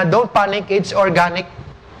saying, don't panic, it's organic.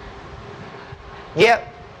 Yeah,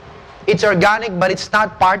 it's organic, but it's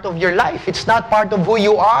not part of your life. It's not part of who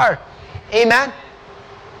you are. Amen?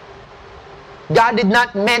 God did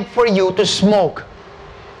not meant for you to smoke.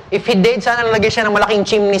 If He did, sana nalagay siya ng malaking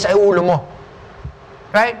chimney sa ulo mo.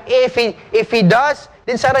 Right? If He does,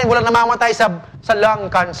 then sana walang namamatay sa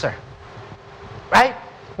lung cancer. Right?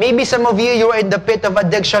 Maybe some of you're in the pit of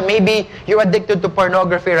addiction. Maybe you're addicted to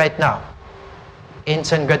pornography right now.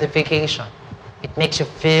 Instant gratification. It makes you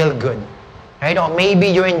feel good. Right? Or maybe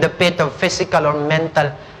you're in the pit of physical or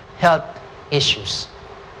mental health issues.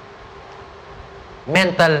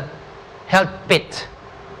 Mental health pit.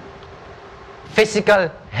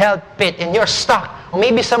 Physical health pit. And you're stuck. Or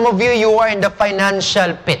maybe some of you are in the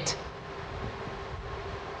financial pit.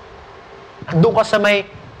 Andun ka sa may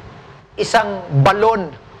isang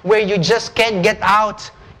balon where you just can't get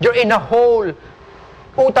out. You're in a hole.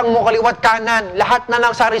 Utang mo kaliwat kanan. Lahat na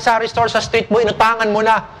ng sari-sari store sa street mo, inutangan mo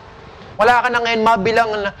na. Wala ka na ngayon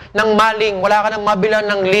mabilang ng maling. Wala ka na mabilang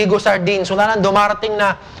ng Ligo sardines. Wala na dumarating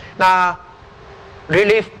na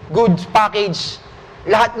relief goods package.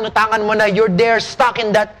 Lahat inutangan mo na. You're there stuck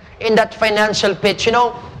in that financial pit. You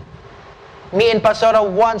know, me and Pastora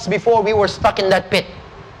once before, we were stuck in that pit.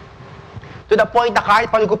 To the point na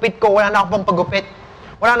kahit pagupit ko, wala na akong pagupit.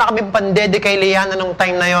 Wala na kami pandede kay Liana nung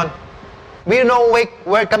time na yon. We don't know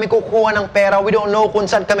where kami kukuha ng pera. We don't know kung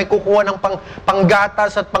saan kami kukuha ng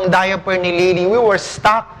panggatas at pang-diaper ni Lily. We were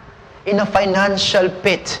stuck in a financial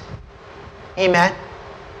pit. Amen?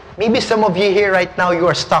 Maybe some of you here right now, you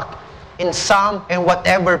are stuck in some and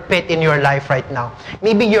whatever pit in your life right now.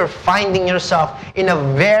 Maybe you're finding yourself in a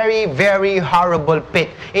very, very horrible pit,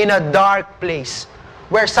 in a dark place,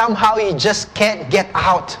 where somehow you just can't get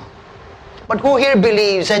out. But who here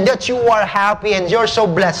believes and that you are happy and you're so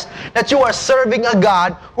blessed that you are serving a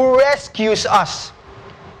God who rescues us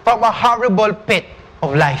from a horrible pit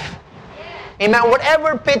of life? Amen.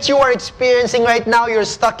 Whatever pit you are experiencing right now, you're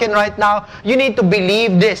stuck in right now, you need to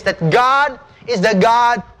believe this, that God is the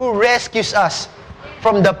God who rescues us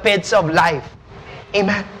from the pits of life.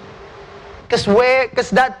 Amen. Because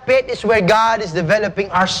that pit is where God is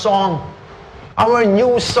developing our song, our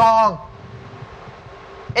new song.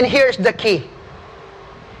 And here's the key.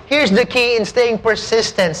 Here's the key in staying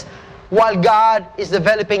persistent while God is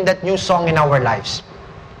developing that new song in our lives.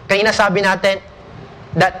 Kanina sabi natin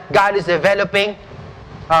that God is developing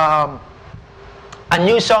a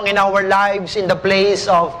new song in our lives in the place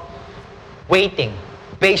of waiting,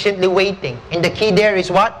 patiently waiting. And the key there is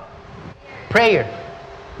what? Prayer.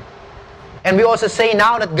 And we also say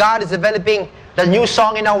now that God is developing the new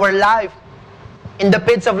song in our life in the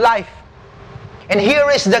pits of life. And here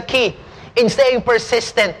is the key in staying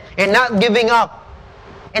persistent and not giving up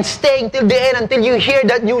and staying till the end until you hear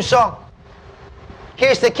that new song.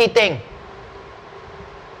 Here's the key thing.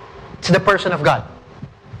 It's the person of God.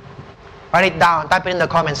 Write it down. Type it in the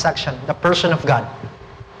comment section. The person of God.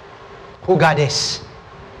 Who God is.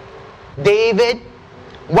 David,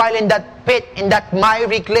 while in that pit, in that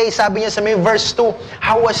miry clay, sabi niya sa may verse 2,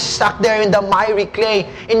 I was stuck there in the miry clay,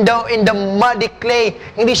 in the muddy clay.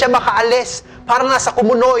 Hindi siya makaalis. Parang nasa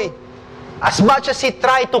kumunoy. As much as he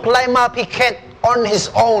tried to climb up, he can't on his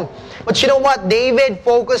own. But you know what David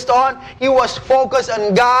focused on? He was focused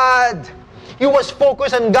on God. He was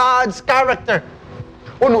focused on God's character.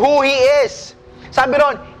 On who He is. Sabi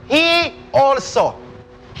ron, He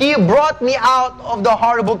brought me out of the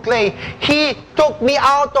horrible clay. He took me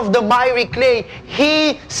out of the miry clay.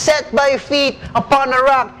 He set my feet upon a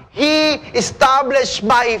rock. He established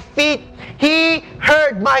my feet. He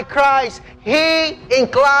heard my cries. He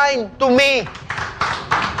inclined to me.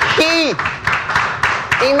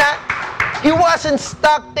 Amen? He wasn't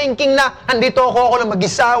stuck thinking na, andito ako lang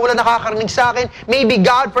mag-isa, wala nakakarinig sa akin. Maybe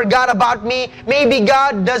God forgot about me. Maybe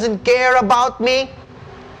God doesn't care about me.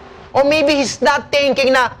 Or maybe He's not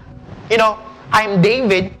thinking na, I'm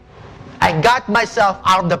David. I got myself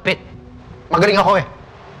out of the pit. Magaling ako eh.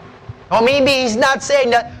 Or maybe He's not saying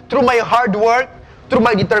that through my hard work, through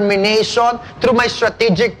my determination, through my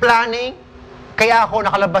strategic planning, kaya ako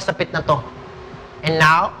nakalabas sa pit na to. And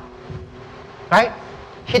now, right?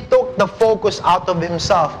 He took the focus out of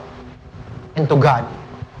himself into God.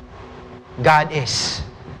 God is.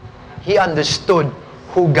 He understood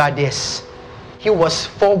who God is. He was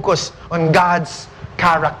focused on God's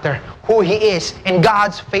character, who He is, and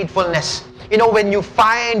God's faithfulness. When you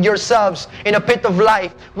find yourselves in a pit of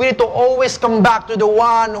life, we need to always come back to the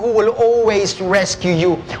one who will always rescue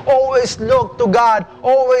you. Always look to God.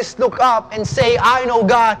 Always look up and say, I know,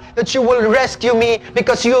 God, that you will rescue me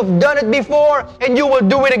because you have done it before and you will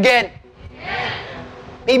do it again.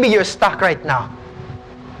 Maybe you're stuck right now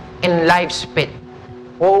in life's pit.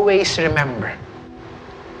 Always remember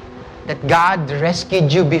that God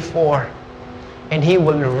rescued you before and He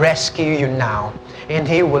will rescue you now. And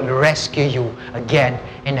He will rescue you again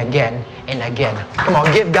and again and again. Come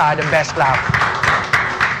on, give God the best clap.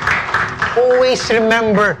 Always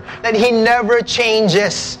remember that He never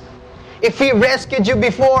changes. If He rescued you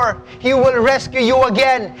before, He will rescue you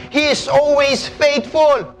again. He is always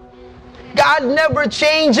faithful. God never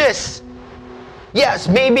changes. Yes,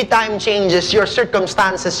 maybe time changes, your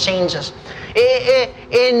circumstances changes.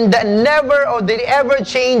 In the never or the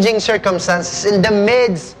ever-changing circumstances, in the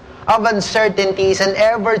midst of uncertainties and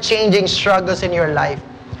ever-changing struggles in your life,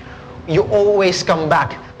 you always come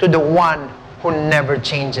back to the one who never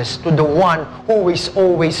changes, to the one who is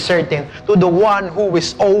always certain, to the one who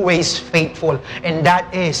is always faithful, and that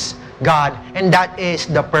is God, and that is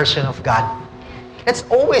the person of God. Let's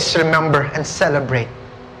always remember and celebrate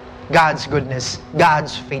God's goodness,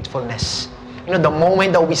 God's faithfulness. The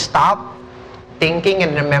moment that we stop thinking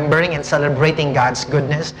and remembering and celebrating God's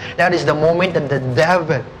goodness, that is the moment that the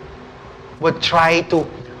devil would try to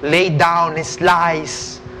lay down his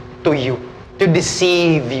lies to you, to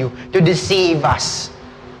deceive us.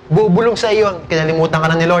 Bubulong sa iyo, kinalimutan ka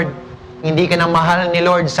na ni Lord. Hindi ka na mahal ni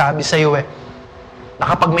Lord, sabi sa iyo na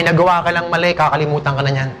kapag may nagawa ka lang mali, kakalimutan ka na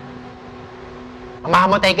niyan.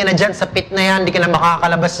 Mamamatay ka na dyan sa pit na yan, hindi ka na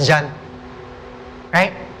makakalabas dyan.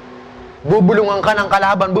 Right? Bubulungan ka ng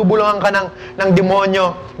kalaban, bubulungan ka ng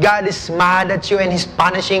demonyo. God is mad at you and He's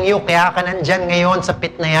punishing you, kaya ka nandyan ngayon sa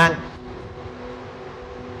pit na yan.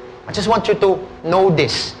 I just want you to know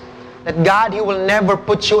this, that God, He will never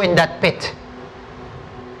put you in that pit.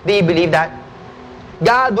 Do you believe that?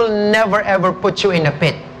 God will never ever put you in a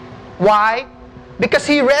pit. Why? Because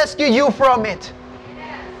He rescued you from it.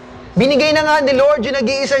 Binigay na nga ni Lord yung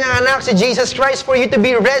nag-iisa niyang anak, si Jesus Christ, for you to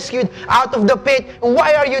be rescued out of the pit.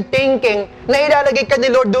 Why are you thinking na ilalagay ka ni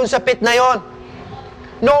Lord doon sa pit na yon?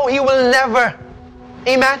 No, He will never.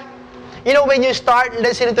 Amen? When you start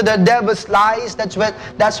listening to the devil's lies,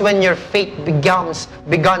 that's when your faith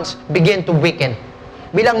begin to weaken.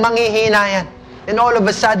 Bilang manghihina yan. And all of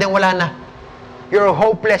a sudden, wala na. You're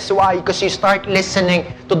hopeless. Why? Because you start listening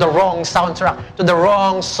to the wrong soundtrack, to the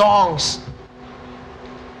wrong songs.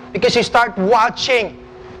 Because you start watching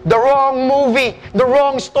the wrong movie, the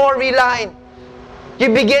wrong storyline.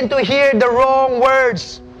 You begin to hear the wrong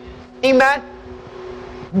words. Amen?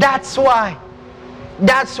 That's why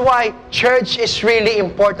church is really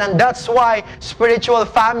important. That's why spiritual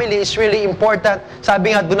family is really important.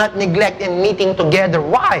 Sabi nga, do not neglect in meeting together.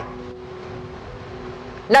 Why?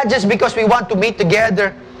 Not just because we want to meet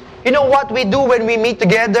together. You know what we do when we meet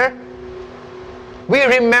together? we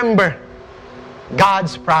remember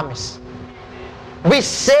God's promise. We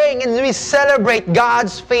sing and we celebrate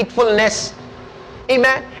God's faithfulness.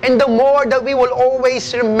 Amen? And the more that we will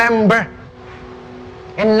always remember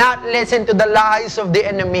and not listen to the lies of the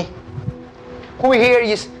enemy. Who here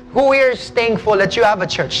is thankful that you have a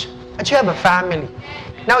church, that you have a family?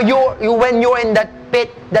 Now, when you're in that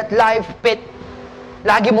pit, that life pit,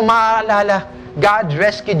 lagi mo maaalala, God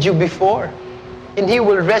rescued you before. And He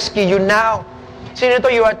will rescue you now. Sino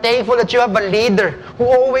to, you are thankful that you have a leader who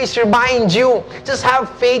always reminds you, just have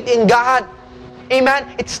faith in God.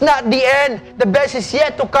 Amen? It's not the end. The best is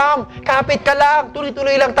yet to come. Kapit ka lang.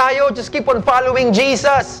 Tuloy-tuloy lang tayo. Just keep on following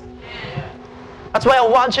Jesus. That's why I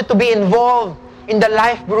want you to be involved in the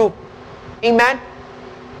life group. Amen?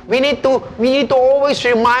 We need to always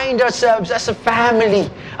remind ourselves as a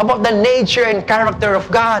family about the nature and character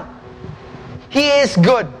of God. He is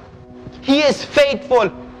good. He is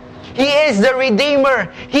faithful. He is the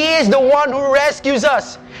Redeemer. He is the one who rescues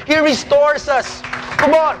us. He restores us.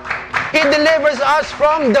 Come on. He delivers us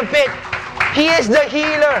from the pit. He is the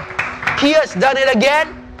healer. He has done it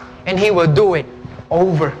again, and He will do it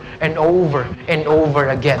over and over and over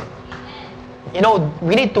again. You know,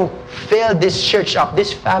 we need to fill this church up,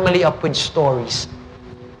 this family up with stories.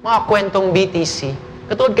 Mga kwentong BTC.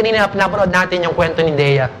 Katulad kanina, pinapanood natin yung kwento ni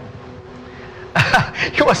Dea.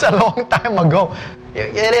 It was a long time ago.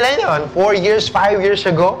 Yun, 4 years, 5 years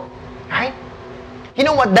ago. Right? You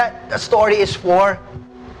know what that story is for?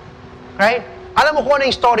 Right? Alam mo kung ano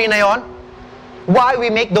yung story na yon? Why we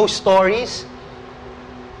make those stories?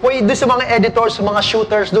 Doon sa mga editors, sa mga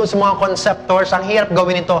shooters, doon sa mga conceptors, ang hirap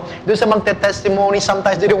gawin ito. Doon sa mga testimony,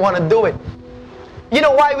 sometimes they don't want to do it. You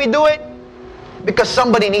know why we do it? Because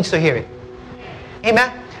somebody needs to hear it. Amen?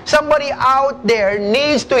 Somebody out there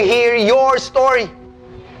needs to hear your story.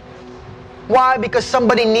 Why? Because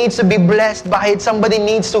somebody needs to be blessed by it. Somebody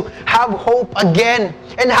needs to have hope again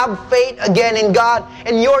and have faith again in God.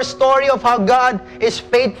 And your story of how God is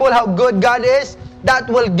faithful, how good God is, that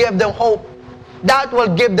will give them hope. That will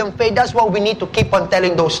give them faith. That's why we need to keep on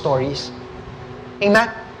telling those stories.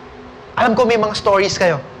 Amen? Alam ko may mga stories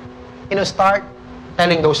kayo. You know, start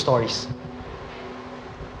telling those stories.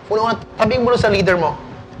 Sabihin mo sa leader mo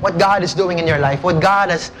what God is doing in your life, what God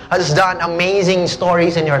has done amazing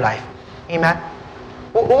stories in your life. Amen?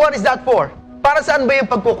 What is that for? Para saan ba yung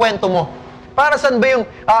pagkukwento mo? Para saan ba yung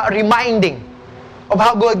reminding of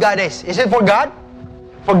how good God is? Is it for God?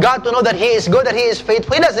 For God to know that He is good, that He is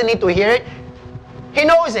faithful? He doesn't need to hear it. He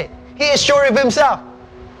knows it. He is sure of Himself.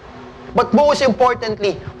 But most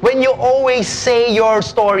importantly, when you always say your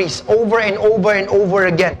stories over and over and over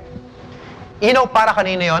again, you know, para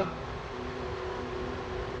kanino yon?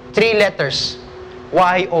 3 letters.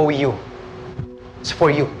 Y-O-U. It's for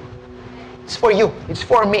you. It's for you. It's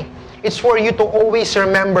for me. It's for you to always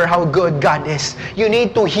remember how good God is. You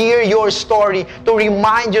need to hear your story to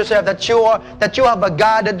remind yourself that you have a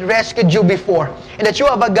God that rescued you before, and that you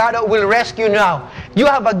have a God that will rescue you now. You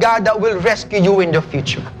have a God that will rescue you in the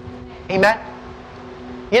future. Amen?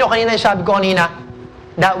 You know, kanina sabi ko kanina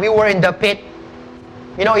that we were in the pit.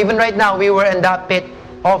 You know, even right now, we were in that pit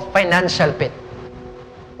of financial pit.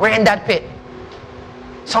 We're in that pit.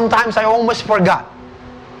 Sometimes I almost forgot.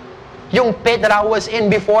 Yung pit that I was in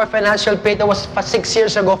before, financial pit, that was 6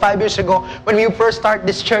 years ago, 5 years ago, when we first started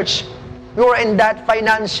this church. We were in that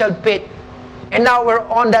financial pit. And now we're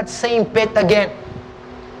on that same pit again.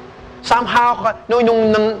 Somehow,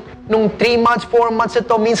 nung 3 months, 4 months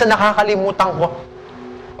ito, minsan nakakalimutan ko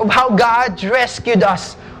of how God rescued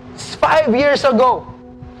us 5 years ago,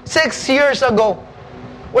 6 years ago.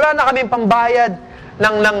 Wala na kaming pambayad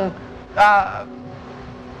ng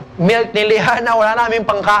milk ni Liana, wala na kaming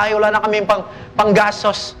pangkain, wala na kaming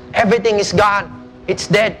panggastos. Everything is gone. It's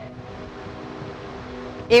dead.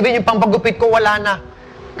 Even yung pangpagupit ko, wala na.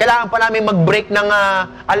 Kailangan pa namin mag-break ng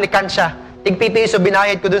alikansya. Tig-pipiso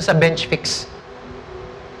binayad ko dun sa bench fix.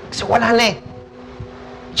 Kasi wala na eh.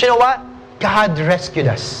 But you know what? God rescued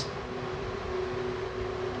us.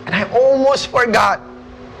 And I almost forgot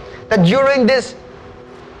that during this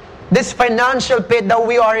financial pit that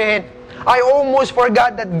we are in, I almost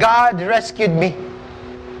forgot that God rescued me.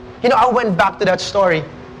 You know, I went back to that story.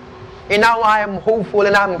 And now I am hopeful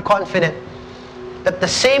and I'm confident that the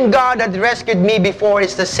same God that rescued me before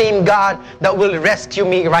is the same God that will rescue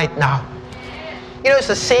me right now. You know,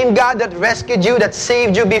 it's the same God that rescued you, that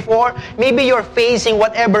saved you before. Maybe you're facing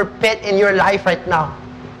whatever pit in your life right now.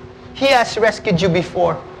 He has rescued you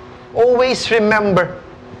before. Always remember,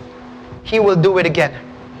 He will do it again.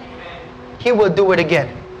 He will do it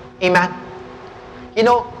again. Amen? You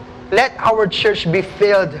know, let our church be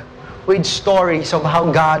filled with stories of how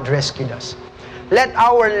God rescued us. Let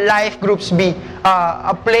our life groups be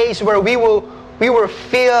a place where we will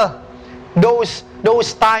fill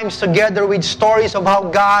those times together with stories of how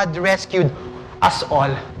God rescued us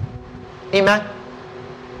all. Amen?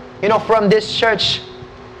 You know, from this church,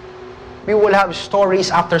 we will have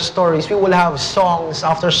stories after stories. We will have songs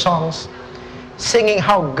after songs, singing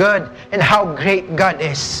how good and how great God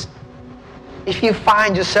is. If you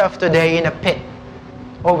find yourself today in a pit,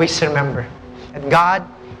 always remember that God,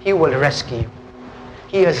 He will rescue you.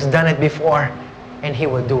 He has done it before, and He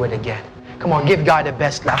will do it again. Come on, give God the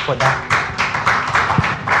best laugh for that.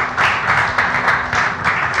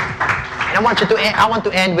 And I want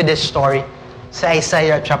to end with this story sa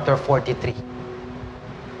Isaiah chapter 43.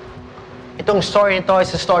 Itong story nito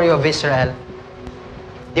is the story of Israel.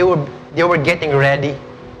 They were getting ready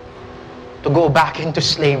to go back into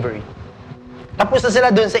slavery. Tapos na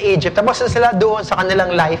sila doon sa Egypt. Tapos na sila doon sa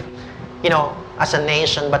kanilang life, you know, as a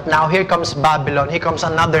nation. But now here comes Babylon. Here comes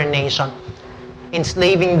another nation,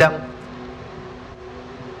 enslaving them,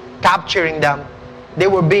 capturing them. They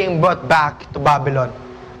were being brought back to Babylon.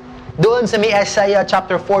 Doon sa may Isaiah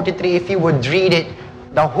chapter 43, if you would read it,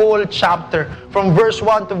 the whole chapter, from verse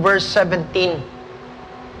 1 to verse 17,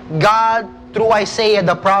 God, through Isaiah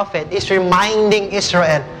the prophet, is reminding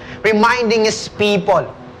Israel, reminding His people,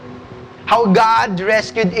 how God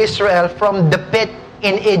rescued Israel from the pit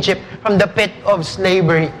in Egypt, from the pit of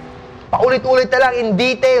slavery. Paulit-ulit na lang in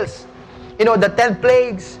details. You know, the 10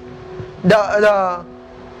 plagues, the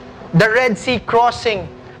Red Sea crossing,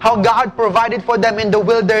 how God provided for them in the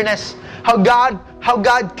wilderness, how God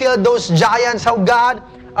killed those giants, how God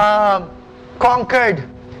conquered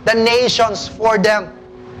the nations for them.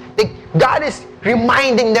 God is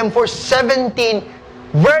reminding them for 17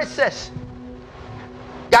 verses.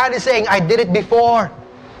 God is saying, I did it before.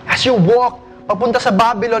 As you walk papunta sa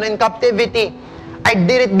Babylon in captivity, I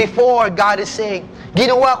did it before. God is saying,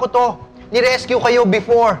 ginawa ko to. Ni-rescue kayo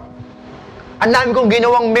before. Ang dami kong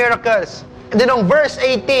ginawang miracles. And then on verse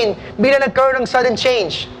 18, bila nagkaroon ng sudden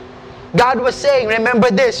change, God was saying,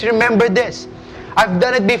 remember this, remember this. I've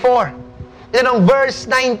done it before. And then on verse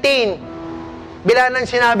 19, bila nang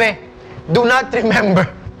sinabi, do not remember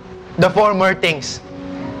the former things.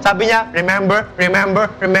 Sabi niya, remember,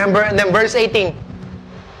 remember, remember. And then verse 18,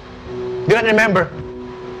 do not remember.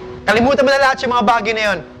 Kalimutan mo na lahat yung mga bagay na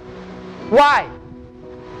yun. Why?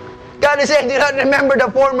 God is saying, do not remember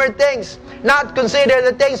the former things. Not consider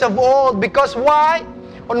the things of old. Because why?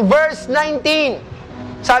 On verse 19,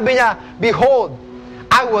 sabi niya, behold,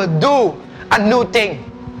 I will do a new thing.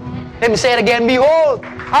 Let me say it again. Behold,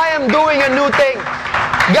 I am doing a new thing.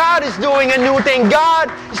 God is doing a new thing. God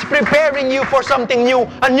is preparing you for something new.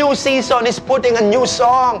 A new season is putting a new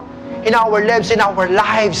song in our lives, in our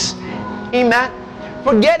lives. Amen?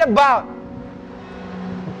 Forget about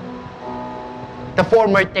the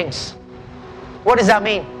former things. What does that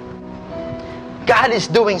mean? God is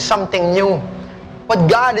doing something new. What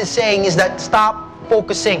God is saying is that stop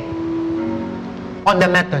focusing on the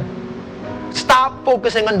method. Stop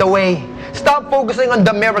focusing on the way. Stop focusing on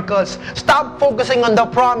the miracles. Stop focusing on the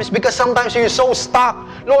promise, because sometimes you're so stuck.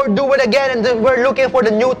 Lord, do it again, and then we're looking for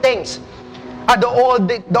the new things. The old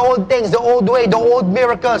things, the old way, the old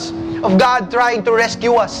miracles of God trying to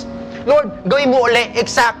rescue us. Lord, gawin mo ulit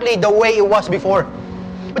exactly the way it was before.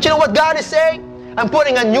 But you know what God is saying? I'm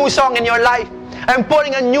putting a new song in your life. I'm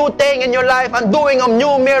putting a new thing in your life. I'm doing a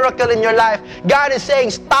new miracle in your life. God is saying,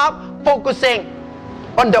 stop focusing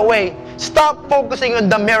on the way. Stop focusing on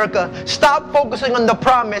the miracle. Stop focusing on the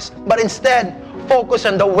promise, but instead, focus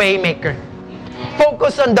on the way maker.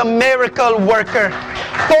 Focus on the miracle worker.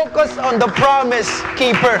 Focus on the promise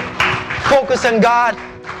keeper. Focus on God.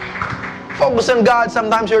 Focus on God.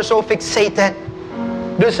 Sometimes you're so fixated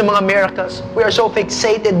doon sa mga miracles. We are so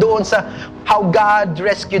fixated doon sa how God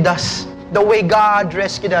rescued us, the way God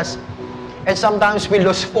rescued us. And sometimes we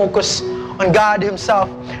lose focus on God Himself,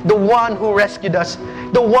 the one who rescued us,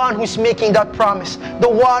 the one who's making that promise, the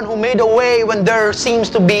one who made a way when there seems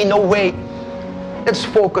to be no way. Let's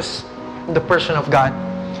focus on the person of God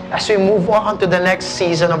as we move on to the next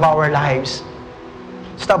season of our lives.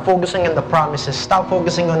 Stop focusing on the promises, stop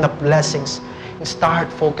focusing on the blessings, and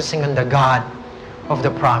start focusing on the God of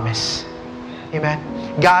the promise. Amen.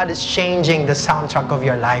 God is changing the soundtrack of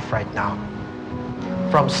your life right now,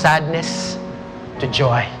 from sadness to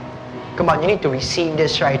joy. Come on, you need to receive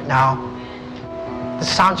this right now. The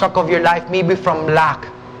soundtrack of your life may be from lack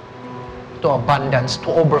to abundance, to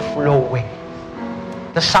overflowing.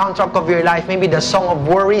 The soundtrack of your life, maybe the song of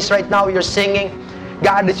worries right now you're singing,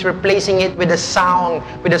 God is replacing it with a song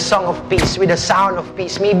of peace, with a sound of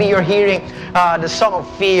peace. Maybe you're hearing the song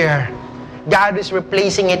of fear. God is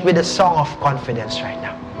replacing it with a song of confidence right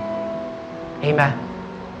now. Amen.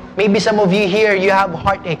 Maybe some of you here, you have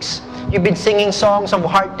heartaches. You've been singing songs of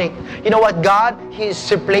heartache. You know what, God? He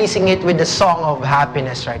is replacing it with the song of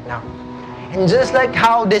happiness right now. And just like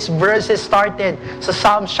how this verse started sa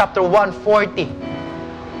Psalms chapter 140,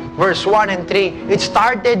 verse 1 and 3, it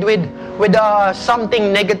started with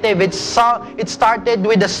something negative. It started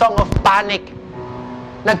with a song of panic.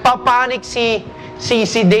 Nagpapanik si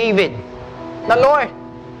David. The Lord,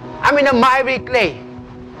 I'm in a miry clay.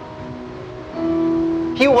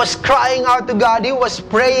 He was crying out to God. He was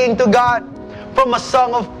praying to God from a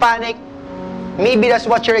song of panic. Maybe that's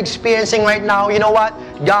what you're experiencing right now. You know what?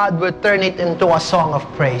 God will turn it into a song of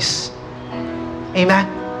praise. Amen.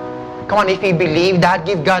 Come on, if you believe that,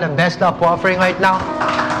 give God a best love offering right now.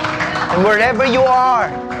 And wherever you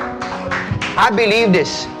are, I believe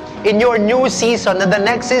this. In your new season, in the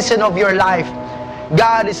next season of your life,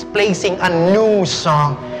 God is placing a new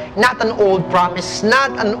song. Not an old promise,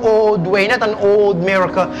 not an old way, not an old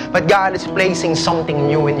miracle, but God is placing something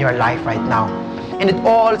new in your life right now. And it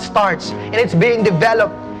all starts, and it's being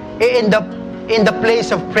developed in the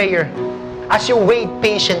place of prayer. As you wait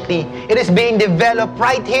patiently, it is being developed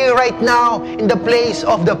right here, right now, in the place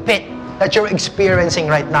of the pit that you're experiencing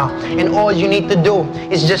right now. And all you need to do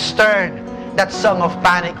is just turn that song of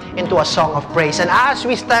panic into a song of praise. And as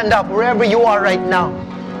we stand up, wherever you are right now,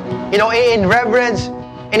 you know, in reverence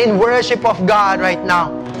and in worship of God right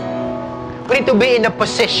now, we need to be in the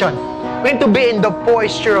position. We need to be in the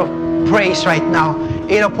posture of praise right now,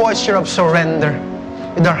 in a posture of surrender,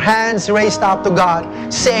 with our hands raised up to God,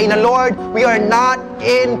 saying, Lord, we are not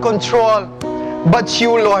in control, but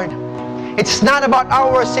you, Lord. It's not about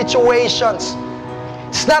our situations.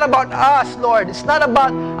 It's not about us, Lord. It's not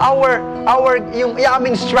about yung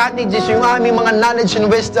aming strategies, yung aming mga knowledge and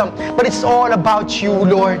wisdom, but it's all about you,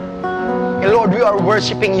 Lord. And Lord, we are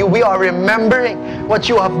worshiping you. We are remembering what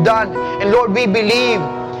you have done. And Lord, we believe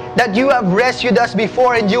that you have rescued us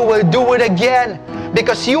before and you will do it again,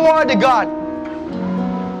 because you are the God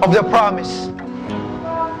of the promise.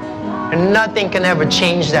 And nothing can ever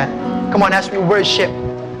change that. Come on, as we worship.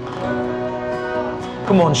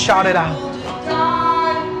 Come on, shout it out.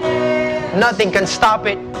 Nothing can stop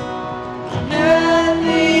it.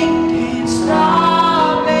 Nothing can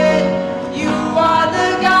stop it. You are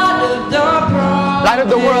the God of the promise. Light of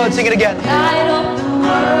the world, sing it again. Light of the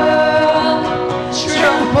world,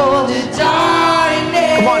 trample the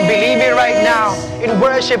darkness. Come on, believe it right now. In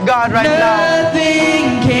worship God right now.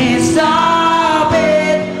 Nothing can stop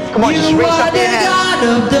it. Come on, just raise up your hands. You are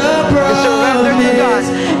the God of the Just surrender to God.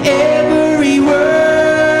 promise. Every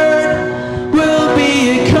word will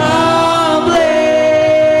be accomplished.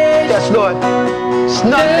 Yes, Lord. It's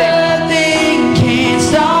nothing. Nothing can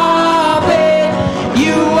stop it.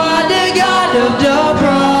 You are the God of the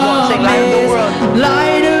Sing Light of the World. promise.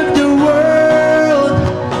 Light of the world,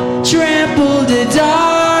 trample the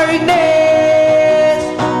darkness.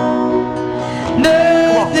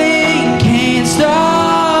 Nothing can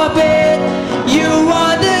stop it. You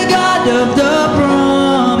are the God of the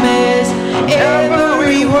promise.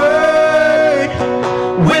 Every word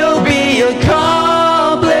will be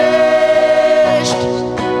accomplished.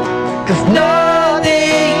 'Cause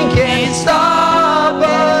nothing can stop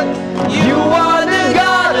us. You are the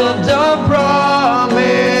God of the promise.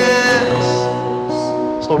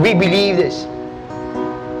 So we believe this.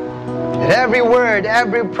 That every word,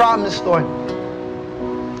 every promise, Lord,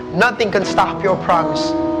 nothing can stop your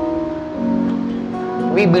promise.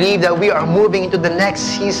 We believe that we are moving into the next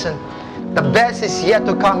season. The best is yet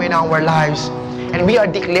to come in our lives. And we are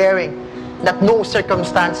declaring that no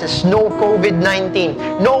circumstances, no COVID-19,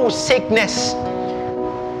 no sickness,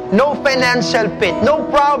 no financial pit, no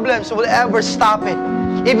problems will ever stop it.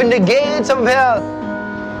 Even the gates of hell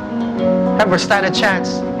ever stand a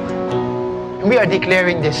chance. And we are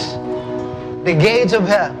declaring this. The gates of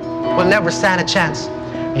hell will never stand a chance.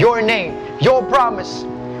 Your name, your promise,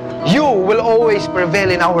 you will always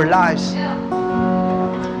prevail in our lives.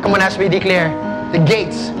 Come on, as we declare, the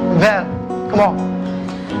gates of hell. Come on.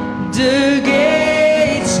 The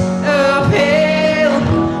gates of hell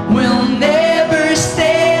will never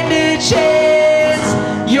stand a chance.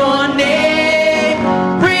 Your name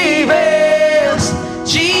prevails.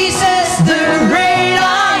 Jesus, the great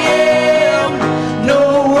I am.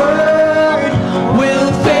 No word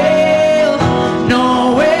will fail.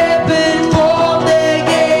 No weapon formed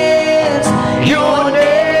against your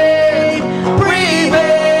name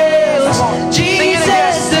prevails.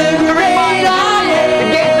 Jesus, the great I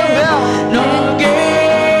am. No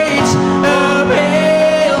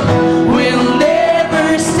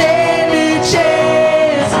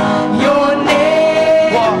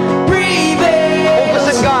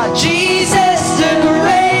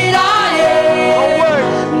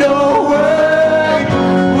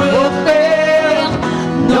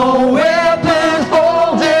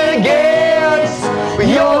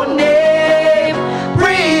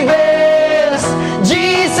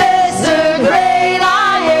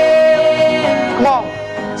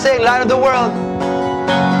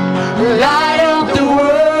light of the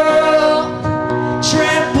world,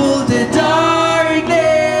 trample the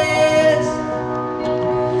darkness.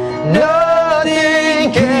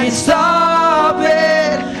 Nothing can stop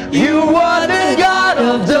it. You are the God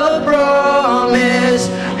of the promise.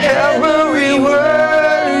 Every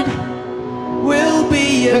word will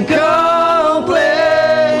be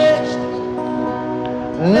accomplished.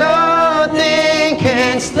 Nothing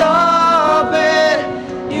can stop it.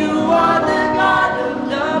 You are the God of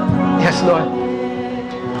the promise. Yes, Lord.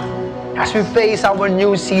 As we face our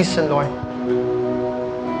new season, Lord,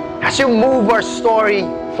 as you move our story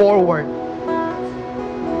forward,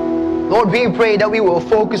 Lord, we pray that we will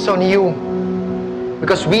focus on you,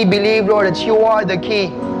 because we believe, Lord, that you are the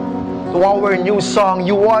key to our new song.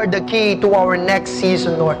 You are the key to our next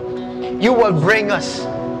season, Lord. You will bring us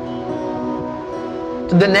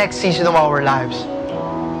to the next season of our lives.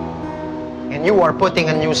 And you are putting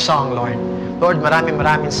a new song, Lord. Lord,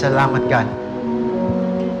 maraming salamat, God.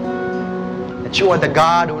 That you are the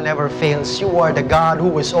God who never fails. You are the God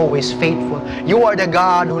who is always faithful. You are the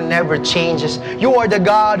God who never changes. You are the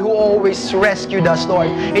God who always rescued us, Lord.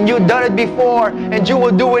 And you've done it before, and you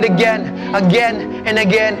will do it again and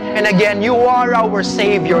again and again. You are our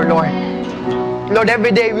Savior, Lord. Lord,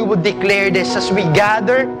 every day we will declare this as we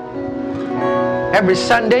gather. Every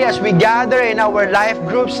Sunday, as we gather in our life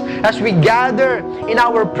groups, as we gather in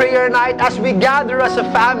our prayer night, as we gather as a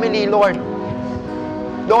family, Lord.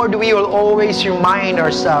 Lord, we will always remind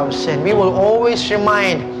ourselves, and we will always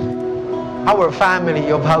remind our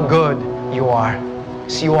family of how good you are.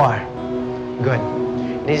 Yes, you are good.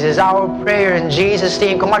 This is our prayer in Jesus'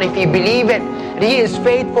 name. Come on, if you believe it, that He is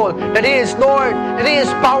faithful, that He is Lord, that He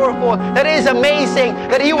is powerful, that He is amazing,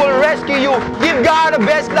 that He will rescue you. Give God the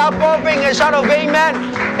best clap offering and shout of amen,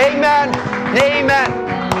 amen, amen.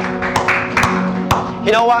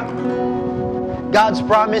 You know what? God's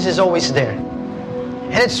promise is always there.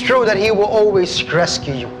 And it's true that He will always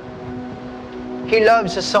rescue you. He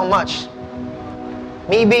loves us so much.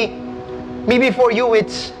 Maybe for you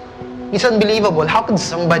it's unbelievable. How can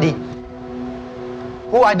somebody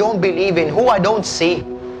who I don't believe in, who I don't see,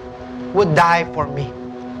 would die for me?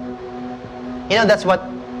 You know, that's what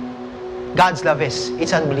God's love is.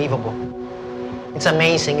 It's unbelievable. It's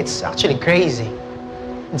amazing. It's actually crazy.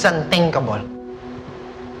 It's unthinkable.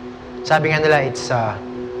 Sabi nga nila, it's ano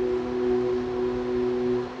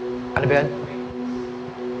ba yan?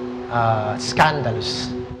 Scandalous.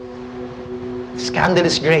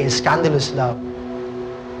 Scandalous grace, scandalous love.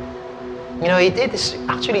 You know, it is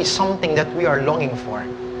actually something that we are longing for.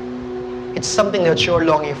 It's something that you're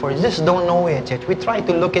longing for. You just don't know it yet. We try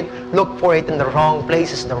to look for it in the wrong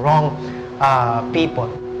places, the wrong people.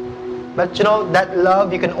 But you know, that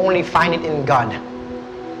love, you can only find it in God.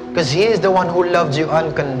 Because He is the one who loves you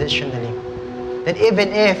unconditionally. That even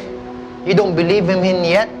if you don't believe in Him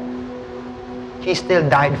yet, He still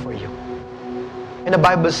died for you. And the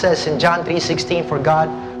Bible says in John 3:16, for God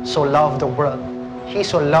so loved the world. He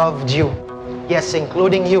so loved you. Yes,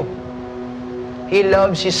 including you. He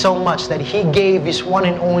loves you so much that He gave His one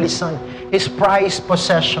and only Son, His prized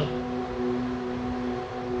possession.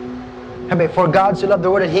 For God so loved the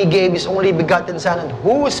world that He gave His only begotten Son, and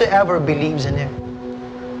whosoever believes in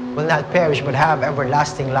Him will not perish but have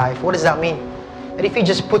everlasting life. What does that mean? That if you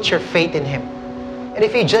just put your faith in Him, and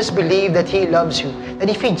if you just believe that He loves you, that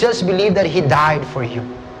if you just believe that He died for you,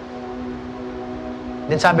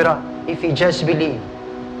 then sabi ron, if you just believe,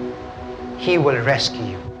 He will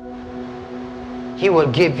rescue you. He will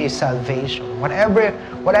give you salvation.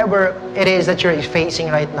 Whatever it is that you're facing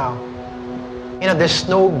right now, you know, there's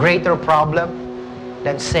no greater problem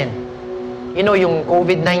than sin. You know, yung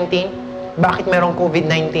COVID-19, bakit merong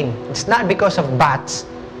COVID-19? It's not because of bats.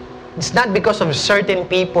 It's not because of certain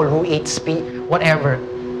people who eat whatever.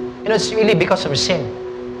 You know, it's really because of sin.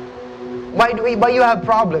 Why you have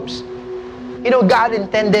problems? You know, God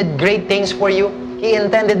intended great things for you. He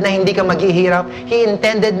intended na hindi ka maghihirap. He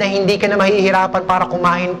intended na hindi ka na mahihirapan para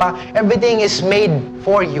kumain pa. Everything is made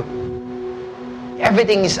for you.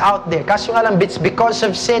 Everything is out there. Kaso nga lang, it's because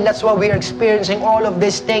of sin. That's why we are experiencing all of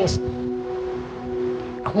these things.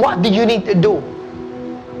 What do you need to do,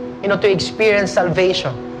 you know, to experience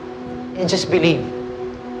salvation? And just believe.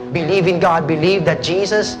 Believe in God. Believe that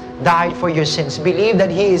Jesus died for your sins. Believe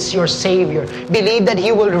that He is your Savior. Believe that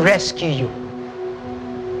He will rescue you.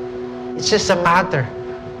 It's just a matter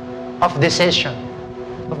of decision,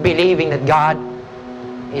 of believing that God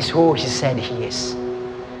is who He said He is.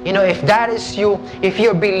 You know, if that is you, if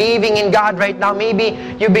you're believing in God right now, maybe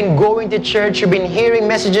you've been going to church, you've been hearing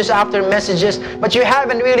messages after messages, but you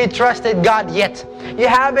haven't really trusted God yet. You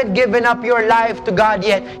haven't given up your life to God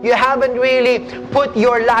yet. You haven't really put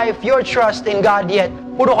your life, your trust in God yet.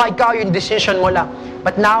 Puro ka ikaw yung decision mo lang.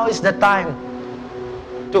 But now is the time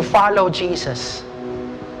to follow Jesus.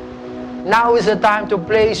 Now is the time to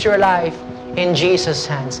place your life in Jesus'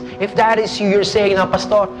 hands. If that is you, you're saying, now,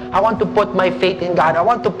 Pastor, I want to put my faith in God. I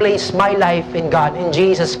want to place my life in God, in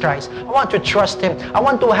Jesus Christ. I want to trust Him. I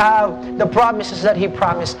want to have the promises that He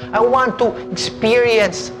promised. I want to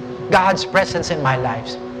experience God's presence in my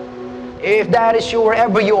life. If that is you,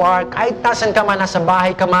 wherever you are, kahit nasan ka man, nasa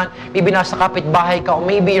bahay ka man, maybe nasa kapitbahay ka, or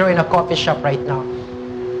maybe you're in a coffee shop right now,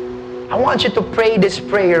 I want you to pray this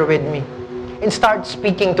prayer with me and start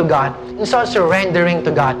speaking to God and start surrendering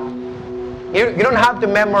to God. You don't have to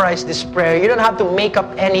memorize this prayer. You don't have to make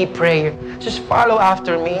up any prayer. Just follow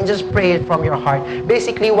after me and just pray it from your heart.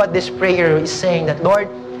 Basically, what this prayer is saying that,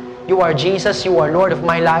 Lord, you are Jesus, you are Lord of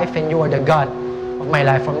my life, and you are the God of my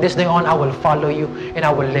life. From this day on, I will follow you and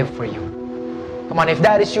I will live for you. Come on, if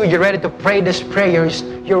that is you, you're ready to pray these prayers,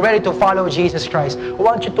 you're ready to follow Jesus Christ, I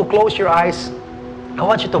want you to close your eyes. I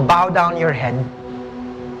want you to bow down your head.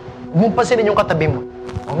 Huwag mong pansinin yung katabi mo.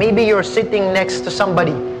 Or maybe you're sitting next to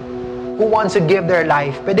somebody who wants to give their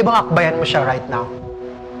life. Pwede bang akbayan mo siya right now?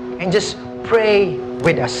 And just pray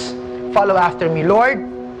with us. Follow after me. Lord,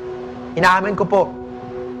 inaamin ko po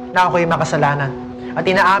na ako'y makasalanan. At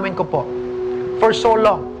inaamin ko po, for so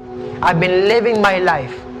long, I've been living my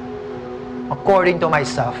life according to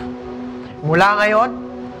myself. Mula ngayon,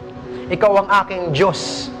 Ikaw ang aking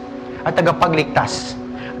Diyos at tagapagligtas.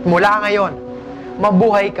 Mula ngayon,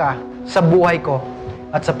 mabuhay ka sa buhay ko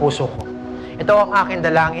at sa puso ko. Ito ang aking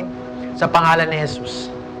dalangin sa pangalan ni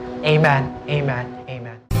Jesus. Amen. Amen.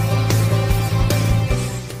 Amen.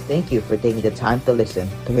 Thank you for taking the time to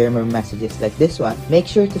listen. To hear more messages like this one, make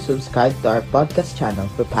sure to subscribe to our podcast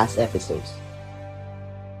channel for past episodes.